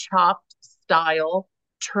a chopped style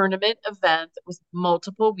tournament event that was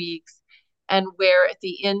multiple weeks, and where at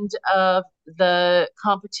the end of the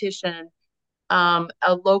competition,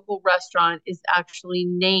 a local restaurant is actually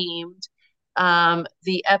named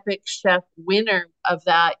the Epic Chef winner of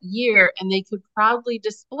that year, and they could proudly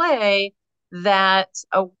display that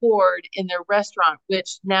award in their restaurant,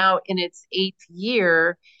 which now in its 8th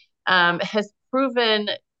year has proven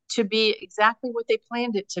to be exactly what they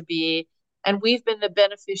planned it to be. And we've been the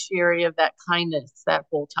beneficiary of that kindness that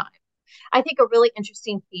whole time. I think a really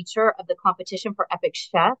interesting feature of the competition for Epic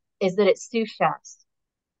Chef is that it's sous chefs.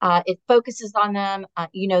 It focuses on them.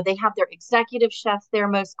 They have their executive chefs there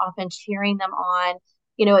most often cheering them on.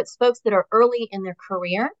 It's folks that are early in their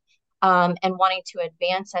career and wanting to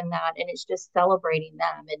advance in that. And it's just celebrating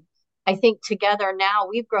them. And I think together now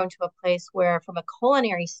we've grown to a place where, from a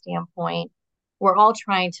culinary standpoint, we're all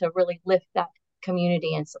trying to really lift that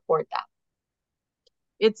community and support that.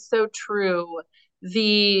 It's so true.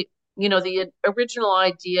 The original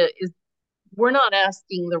idea is, we're not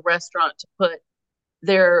asking the restaurant to put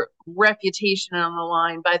their reputation on the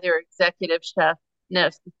line by their executive chef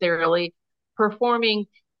necessarily performing,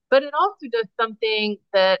 but it also does something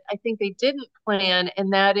that I think they didn't plan,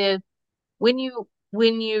 and that is when you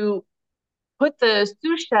put the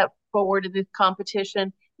sous chef forward in this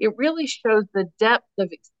competition, it really shows the depth of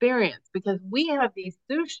experience, because we have these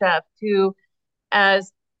sous chefs who,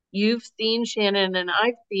 as you've seen, Shannon, and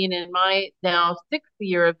I've seen in my now 6th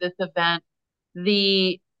year of this event,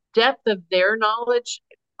 the depth of their knowledge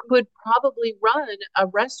could probably run a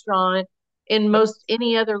restaurant in most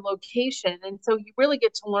any other location. And so you really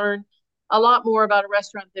get to learn a lot more about a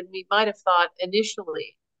restaurant than we might have thought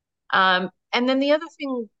initially. And then the other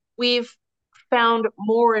thing we've found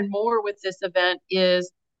more and more with this event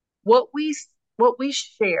is what we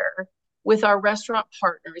share with our restaurant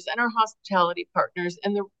partners and our hospitality partners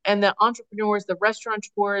and the entrepreneurs, the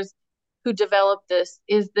restaurateurs who develop this,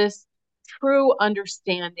 is this true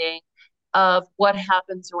understanding of what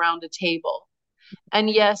happens around a table. And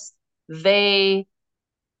yes, they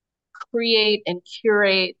create and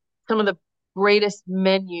curate some of the greatest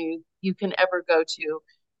menus you can ever go to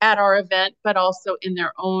at our event, but also in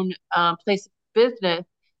their own place of business.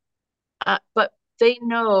 But they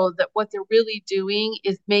know that what they're really doing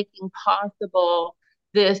is making possible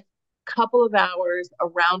this couple of hours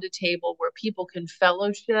around a table where people can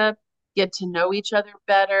fellowship, get to know each other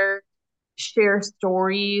better, share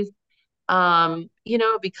stories,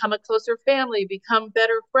 become a closer family, become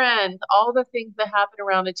better friends, all the things that happen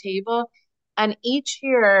around the table. And each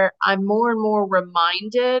year, I'm more and more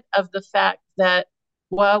reminded of the fact that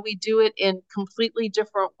while we do it in completely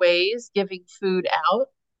different ways, giving food out,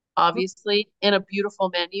 obviously, in a beautiful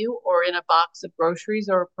menu or in a box of groceries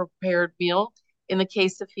or a prepared meal, in the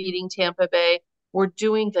case of Feeding Tampa Bay, we're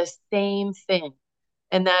doing the same thing.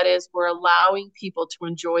 And that is, we're allowing people to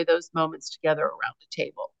enjoy those moments together around the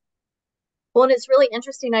table. Well, and it's really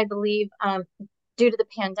interesting, I believe, due to the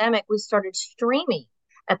pandemic, we started streaming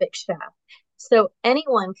Epic Chef. So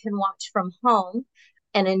anyone can watch from home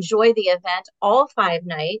and enjoy the event all 5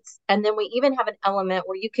 nights. And then we even have an element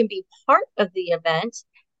where you can be part of the event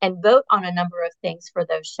and vote on a number of things for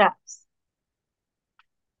those chefs.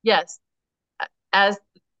 Yes. As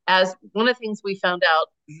one of the things we found out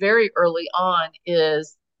very early on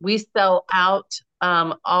is we sell out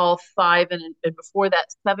all 5 and before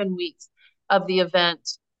that 7 weeks of the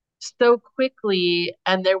event so quickly.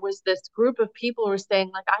 And there was this group of people who were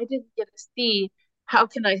saying, like, I didn't get to see, how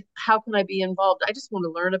can I be involved? I just want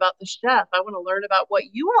to learn about the chef. I want to learn about what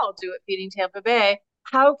you all do at Feeding Tampa Bay.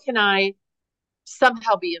 How can I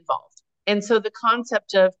somehow be involved? And so the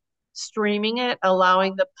concept of streaming it,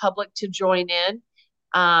 allowing the public to join in,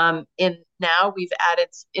 and now we've added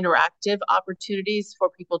interactive opportunities for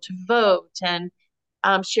people to vote and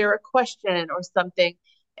share a question or something.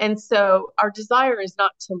 And so our desire is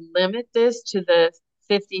not to limit this to the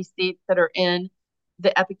 50 seats that are in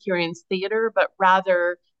the Epicurean's Theater, but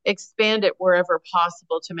rather expand it wherever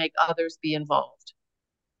possible to make others be involved.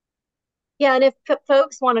 Yeah, and if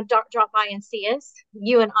folks want to drop by and see us,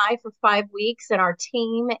 you and I for 5 weeks, and our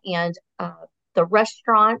team and the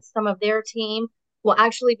restaurant, some of their team, will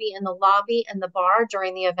actually be in the lobby and the bar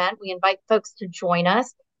during the event. We invite folks to join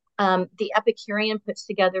us. The Epicurean puts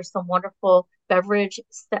together some wonderful beverage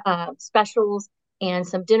specials and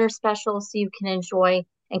some dinner specials so you can enjoy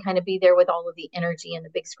and kind of be there with all of the energy and the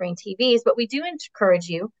big screen TVs. But we do encourage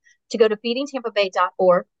you to go to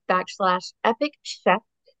feedingtampabay.org/epic chef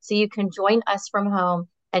so you can join us from home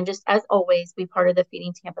and just, as always, be part of the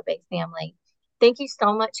Feeding Tampa Bay family. Thank you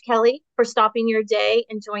so much, Kelly, for stopping your day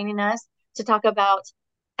and joining us to talk about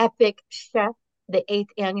Epic Chef, the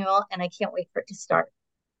 8th annual, and I can't wait for it to start.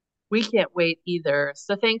 We can't wait either.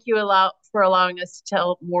 So thank you for allowing us to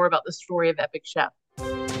tell more about the story of Epic Chef.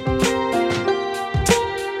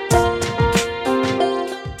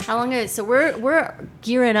 How long ago? So we're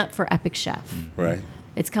gearing up for Epic Chef. Right.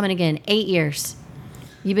 It's coming again. 8 years.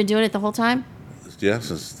 You've been doing it the whole time? Yeah,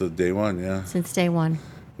 since the day one, yeah. Since day one.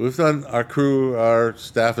 We've done, our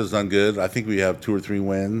staff has done good. I think we have 2 or 3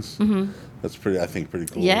 wins. Mm-hmm. That's pretty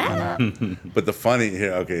cool. Yeah. But the funny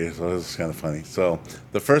here, okay, so this is kind of funny. So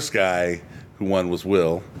the first guy who won was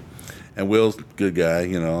Will. And Will's a good guy,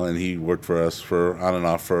 and he worked for us on and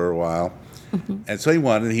off for a while. Mm-hmm. And so he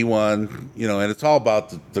won, and it's all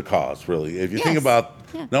about the cause, really. If you think about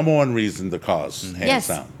number one reason, the cause, hands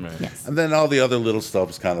down. Right. Yes. And then all the other little stuff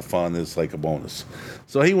is kind of fun. It's like a bonus.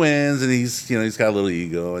 So he wins, and he's got a little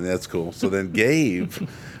ego, and that's cool. So then Gabe,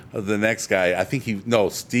 the next guy,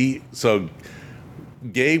 Steve. So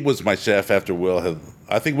Gabe was my chef after Will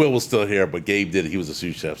I think Will was still here, but Gabe did it. He was a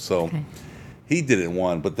sous chef. So he did it and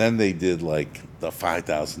won. But then they did like the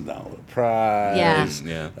 $5,000 prize.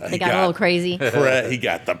 Yeah. They got a little crazy. He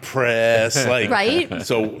got the press. Right.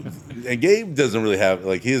 So, and Gabe doesn't really have,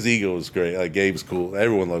 his ego is great. Gabe's cool.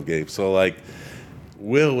 Everyone loved Gabe. So,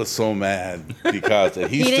 Will was so mad because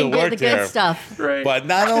he still didn't get worked the good there. stuff. Right. But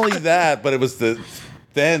not only that, but it was the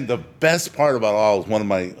best part about all was one of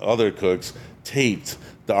my other cooks taped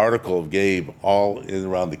the article of Gabe all in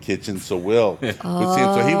around the kitchen. So Will would see him.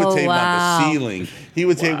 So he would tape on the ceiling. He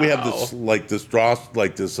would tape. We have this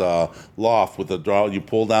loft with a draw. You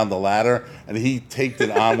pull down the ladder, and he taped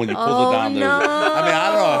it on when you pulled it down. No.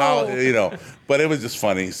 I don't know how but it was just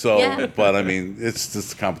funny. So, but I mean, it's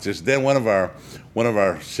just a competition. Then one of our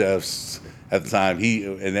chefs at the time,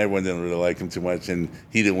 and everyone didn't really like him too much, and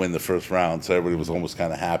he didn't win the first round, so everybody was almost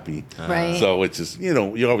kind of happy. Right. So, which is,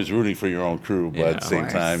 you're always rooting for your own crew, but at the same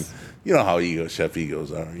time, you know how chef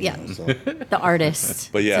egos are. So. The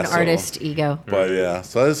artist. But yeah, it's an artist ego. But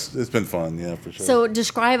so it's been fun, for sure. So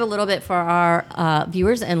describe a little bit for our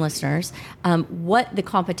viewers and listeners what the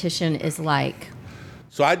competition is like.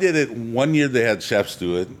 So I did it one year. They had chefs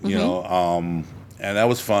do it, and that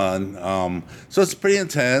was fun. So it's pretty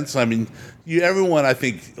intense. I mean, everyone, I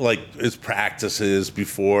think, is practices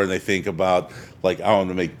before, and they think about, I want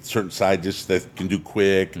to make certain side dishes that can do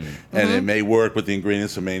quick, and it may work with the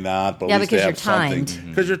ingredients, it may not, but at least they have something.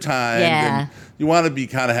 Because you're timed. Yeah. And you want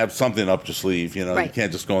to have something up your sleeve, Right. You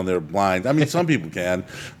can't just go in there blind. I mean, some people can,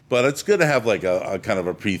 but it's good to have, a kind of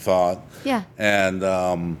a pre-thought. Yeah. And,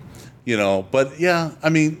 but yeah, I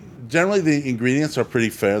mean, generally the ingredients are pretty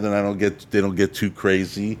fair. Then they don't get too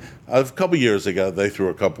crazy. A couple years ago, they threw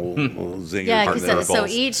a couple zingers. Yeah, so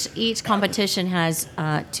each competition has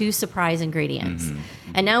 2 surprise ingredients,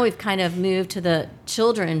 and now we've kind of moved to the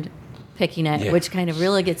children picking it, which kind of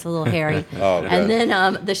really gets a little hairy. And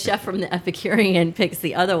then the chef from the Epicurean picks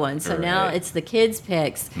the other one. So now it's the kids'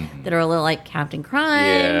 picks that are a little like Captain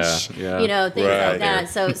Crunch, things like that.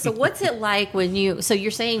 So what's it like when so you're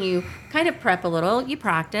saying you kind of prep a little. You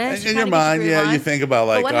practice. In your mind, you think about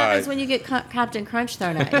like, but what all happens right. when you get Captain Crunch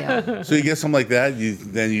thrown at you? So you get something like that,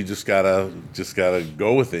 then you just gotta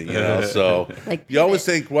go with it, So Like you always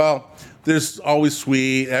pivot. think, well, there's always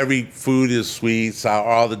sweet. Every food is sweet, sour,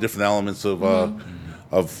 all the different elements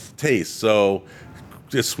of taste. So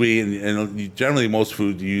just sweet, and generally most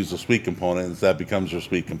food you use a sweet component, and that becomes your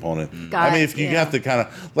sweet component. If you have to kind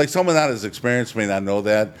of like someone not as experienced may not know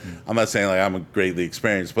that. I'm not saying like I'm greatly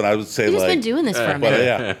experienced, but I would say You've just like been doing this for a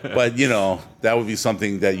minute. but that would be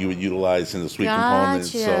something that you would utilize in the sweet component.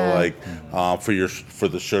 So like for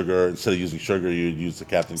the sugar, instead of using sugar, you would use the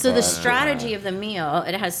Captain So the Crunch. strategy of the meal,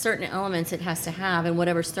 it has certain elements it has to have, and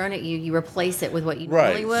whatever's thrown at you, you replace it with what you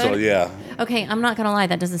normally would. So yeah. Okay, I'm not gonna lie,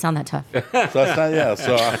 that doesn't sound that tough. So that's not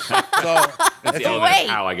So That's the element of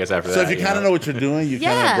how, I guess, after that. So if you kind of know what you're doing, you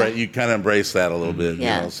Yeah. kind of embrace that a little bit.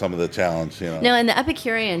 Yeah. Some of the challenge. No, and the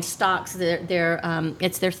Epicurean stocks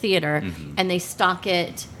it's their theater, and they stock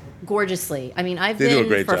it gorgeously. I mean, I've They do a been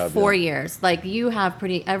great for job, 4 years. Like you have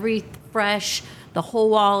every fresh. The whole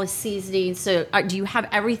wall is seasoning. So, do you have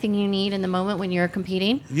everything you need in the moment when you're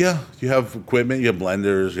competing? Yeah, you have equipment. You have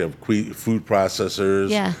blenders. You have food processors.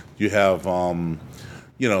 Yeah. You have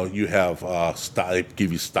you have they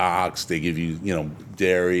give you stocks. They give you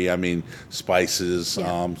dairy. I mean spices.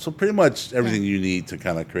 Yeah. So pretty much everything you need to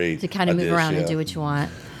kind of create To kind of a move dish, around and do what you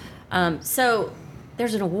want. So,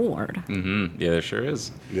 there's an award. Mm-hmm. Yeah, there sure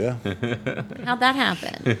is. Yeah. How'd that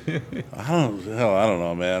happen? I don't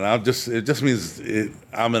know, man. It just means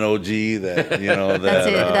I'm an OG that That's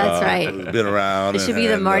it. That's right. Been around. It should be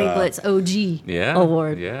the Marty Blitz OG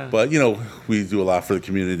award. Yeah. But we do a lot for the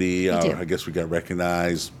community. do. I guess we got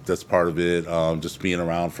recognized. That's part of it. Just being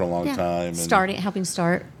around for a long time. And Helping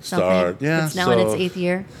start. Start, something. yeah, It's now in its so- 8th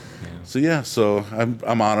year. So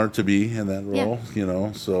I'm honored to be in that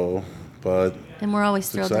role. But And we're always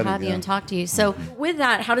thrilled to exciting, have you yeah. and talk to you. So, with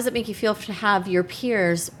that, how does it make you feel to have your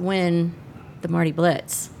peers win the Marty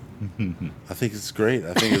Blitz? I think it's great.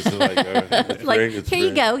 I think it's like Here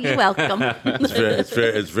you go. You're welcome.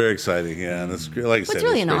 It's very exciting. Yeah, and it's great. Like I said,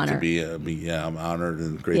 really it's an great honor. to be. I'm honored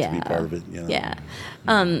and great to be part of it. Yeah.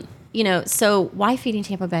 So why Feeding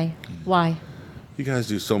Tampa Bay? Why? You guys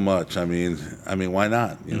do so much. I mean, why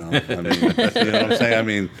not? You know what I'm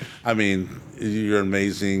saying? I mean, you're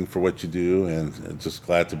amazing for what you do, and just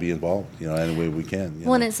glad to be involved. Any way we can.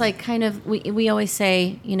 Well, and it's like kind of we always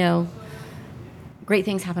say, great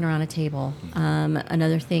things happen around a table.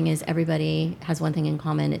 Another thing is everybody has one thing in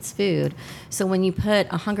common, it's food. So when you put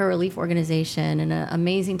a hunger relief organization and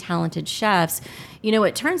amazing talented chefs,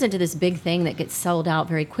 it turns into this big thing that gets sold out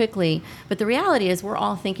very quickly. But the reality is we're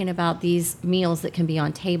all thinking about these meals that can be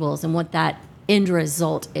on tables and what that end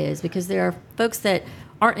result is, because there are folks that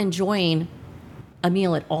aren't enjoying a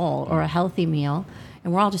meal at all or a healthy meal,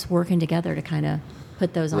 and we're all just working together to kind of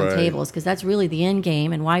put those on tables, because that's really the end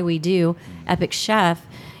game. And why we do Epic Chef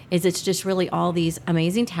is it's just really all these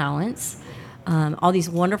amazing talents, all these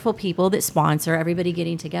wonderful people that sponsor, everybody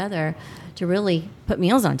getting together to really put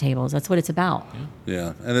meals on tables. That's what it's about.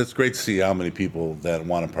 Yeah, and it's great to see how many people that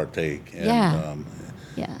want to partake and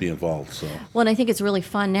be involved. So Well, and I think it's really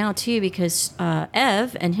fun now too, because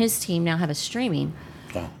Ev and his team now have a streaming.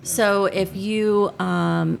 So if you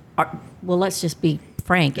let's just be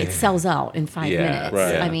frank, it sells out in 5 minutes.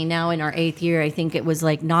 Right. I mean, now in our 8th year, I think it was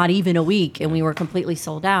like not even a week, and we were completely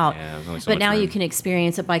sold out. Yeah, there's only so but much now room. you can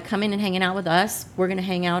experience it by coming and hanging out with us. We're going to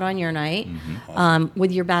hang out on your night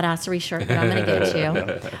with your badassery shirt that I'm going to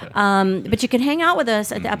get you. But you can hang out with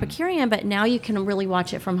us at the Epicurean, but now you can really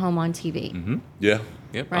watch it from home on TV. yeah.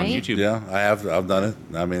 Yep, Right? on YouTube. Yeah, I've done it.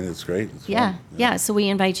 I mean, it's great. It's Yeah, fun. yeah. So we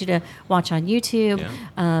invite you to watch on YouTube.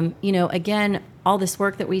 Again, all this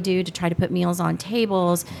work that we do to try to put meals on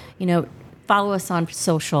tables. Follow us on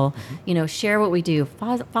social. Share what we do.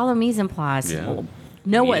 Follow Mise en Place. Yeah.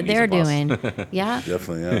 Know what Mise they're en Place. doing. Yeah,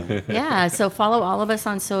 Definitely, yeah. yeah. So follow all of us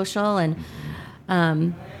on social, and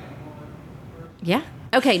yeah.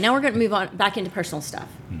 Okay, now we're going to move on back into personal stuff.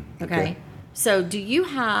 Okay. So, do you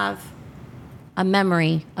have a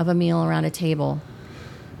memory of a meal around a table?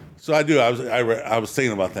 So I do. I was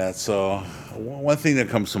thinking about that. So one thing that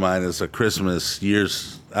comes to mind is a Christmas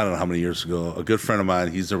I don't know how many years ago. A good friend of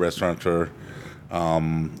mine, he's a restaurateur,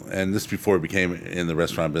 and this before he became in the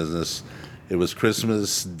restaurant business. It was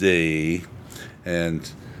Christmas Day, and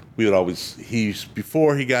we would always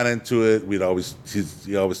before he got into it,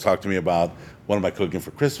 he always talked to me about what am I cooking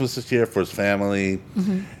for Christmas this year for his family,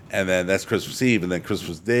 and then that's Christmas Eve, and then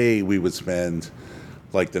Christmas Day we would spend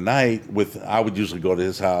like the night I would usually go to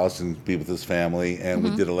his house and be with his family, and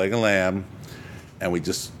we did a leg of lamb, and we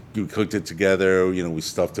just we cooked it together. You know, we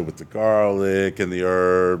stuffed it with the garlic and the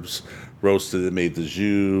herbs, roasted it, made the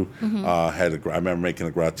jus. I remember making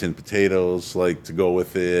a gratin potatoes like to go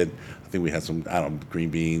with it. I think we had some, I don't know, green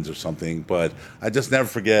beans or something. But I just never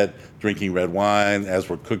forget drinking red wine as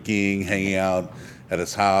we're cooking, hanging out at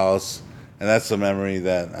his house. And that's a memory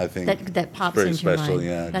that I think that pops very into your special. mind.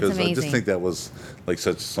 Yeah, That's amazing. I just think that was like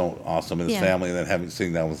so awesome in his family, and then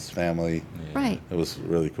sitting down with his family, right? It was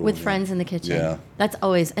really cool. With friends in the kitchen. Yeah, that's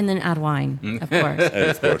always, and then add wine, of course. and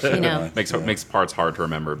of course, You know. Makes parts hard to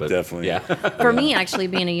remember, but definitely. yeah. For me, actually,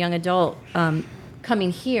 being a young adult, coming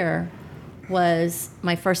here was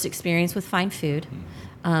my first experience with fine food.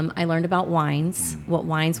 I learned about wines, what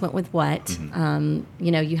wines went with what.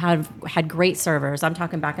 You know, you had great servers. I'm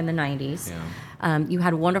talking back in the 90s. Yeah. You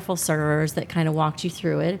had wonderful servers that kind of walked you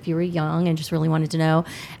through it if you were young and just really wanted to know.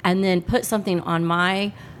 And then put something on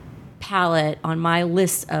my palette, on my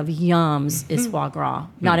list of yums is foie gras.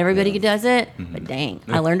 Not everybody does it, but dang,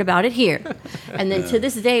 I learned about it here. And then to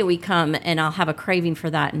this day we come and I'll have a craving for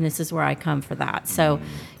that, and this is where I come for that. So,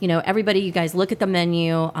 you know, everybody, you guys look at the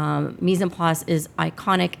menu. Mise en place is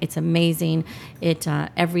iconic. It's amazing.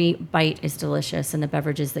 Every bite is delicious, and the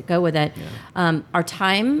beverages that go with it. Our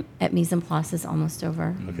time at Mise en place is almost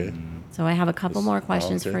over. Okay. So I have a couple more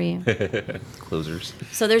questions for you. Closers.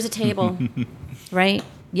 So there's a table, right?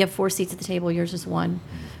 You have 4 seats at the table. Yours is 1.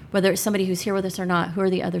 Whether it's somebody who's here with us or not, who are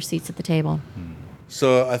the other seats at the table?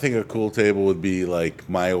 So I think a cool table would be like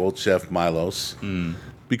my old chef Milos,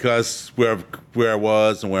 because where I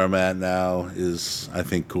was and where I'm at now is, I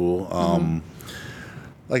think, cool.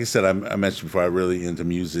 Like I said, I mentioned before, I'm really into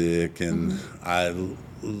music, and I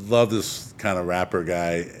love this kind of rapper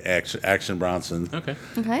guy, Action Bronson.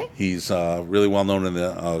 Okay. He's really well known in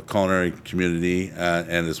the culinary community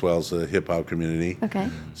and as well as the hip hop community. Okay.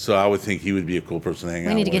 So I would think he would be a cool person to hang out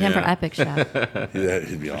We need to with. get him for Epic Chef. Yeah,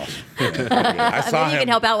 he'd be awesome. Yeah. I saw Maybe you him. can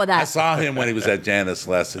help out with that. I saw him when he was at Janice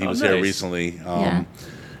last. He was here nice. recently, Yeah.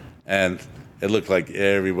 and it looked like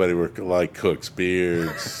everybody were like cooks,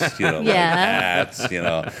 beards, you know, like Yeah. hats, you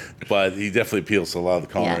know. But he definitely appeals to a lot of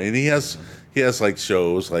the culinary, Yeah. and he has like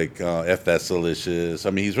shows like F That's Delicious. I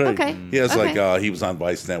mean, he's very. Okay. He has Okay. like he was on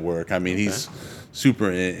Vice Network. I mean, he's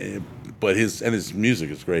super. But his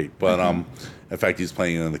music is great. But in fact, he's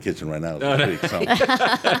playing in the kitchen right now. This week,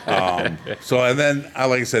 so and then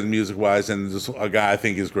like I said, music wise, and just a guy I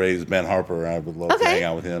think is great is Ben Harper. I would love to Okay. hang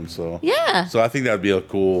out with him. So Yeah. So I think that would be a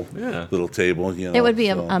cool little table. You know, It would be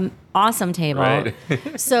so. an awesome table. Right.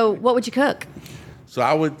 So what would you cook? So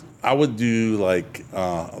I would do like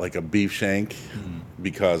a beef shank,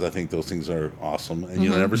 because I think those things are awesome, and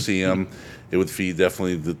you'll never see them. It would feed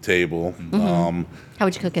definitely the table. How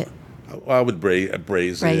would you cook it? I would braise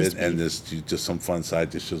Braised it and beef. just do just some fun side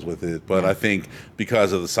dishes with it. But I think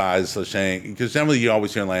because of the size of shank, because generally you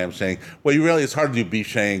always hear lamb shank. Well, it's hard to do beef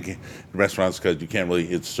shank in restaurants because you can't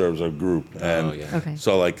really. It serves a group, and yeah. Okay.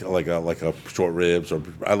 so like a short ribs, or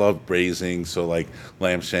I love braising. So like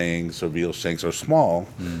lamb shanks or veal shanks are small.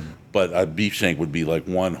 But a beef shank would be like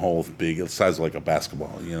one whole big, the size of like a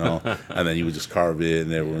basketball, you know, and then you would just carve it,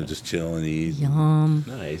 and everyone would just chill and eat, Yum.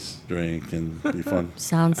 Nice. drink, and be fun.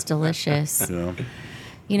 Sounds delicious. You know,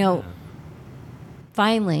 You know,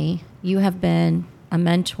 finally, you have been a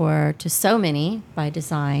mentor to so many by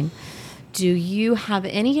design. Do you have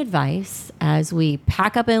any advice as we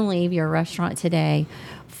pack up and leave your restaurant today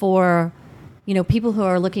for, you know, people who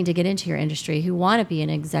are looking to get into your industry, who want to be an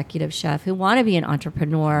executive chef, who want to be an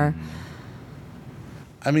entrepreneur?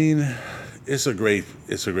 I mean, it's a great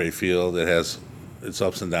field. It has its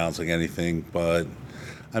ups and downs like anything, but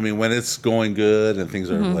I mean, when it's going good and things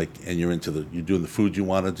are like, and you're doing the food you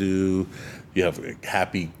want to do, you have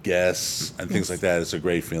happy guests and things like that. It's a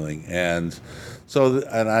great feeling. And so,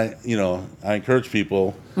 and I encourage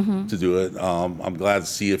people to do it. I'm glad to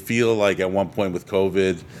see it. Feel like at one point with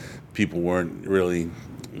COVID, people weren't really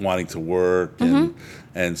wanting to work,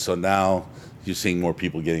 and so now you're seeing more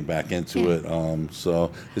people getting back into it.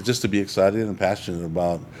 So it's just to be excited and passionate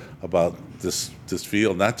about this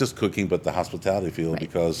field, not just cooking, but the hospitality field,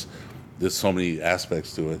 because there's so many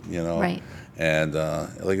aspects to it, you know. Right. And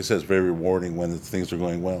like I said, it's very rewarding when things are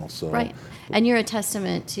going well. So Right. And you're a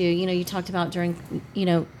testament to, you know, you talked about during, you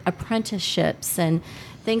know, apprenticeships and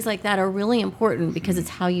things like that are really important because it's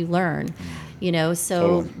how you learn, you know.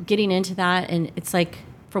 So Totally. getting into that, and it's like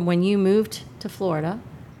from when you moved to Florida,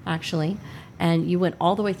 actually, and you went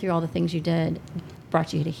all the way through all the things you did,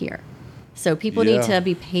 brought you to here. So people need Yeah. to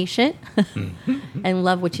be patient and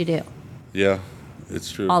love what you do. Yeah,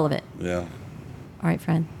 it's true. All of it. Yeah. All right,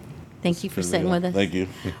 friend. Thank you for sitting with us. Thank you.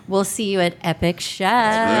 We'll see you at Epic Chef.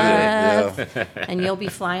 Yeah. And you'll be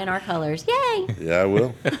flying our colors. Yay! Yeah, I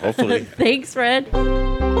will. Hopefully. Thanks, Fred.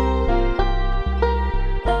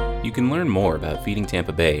 You can learn more about Feeding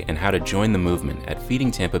Tampa Bay and how to join the movement at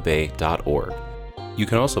feedingtampabay.org. You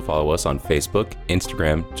can also follow us on Facebook,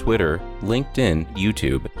 Instagram, Twitter, LinkedIn,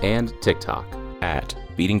 YouTube, and TikTok at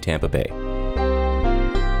Feeding Tampa Bay.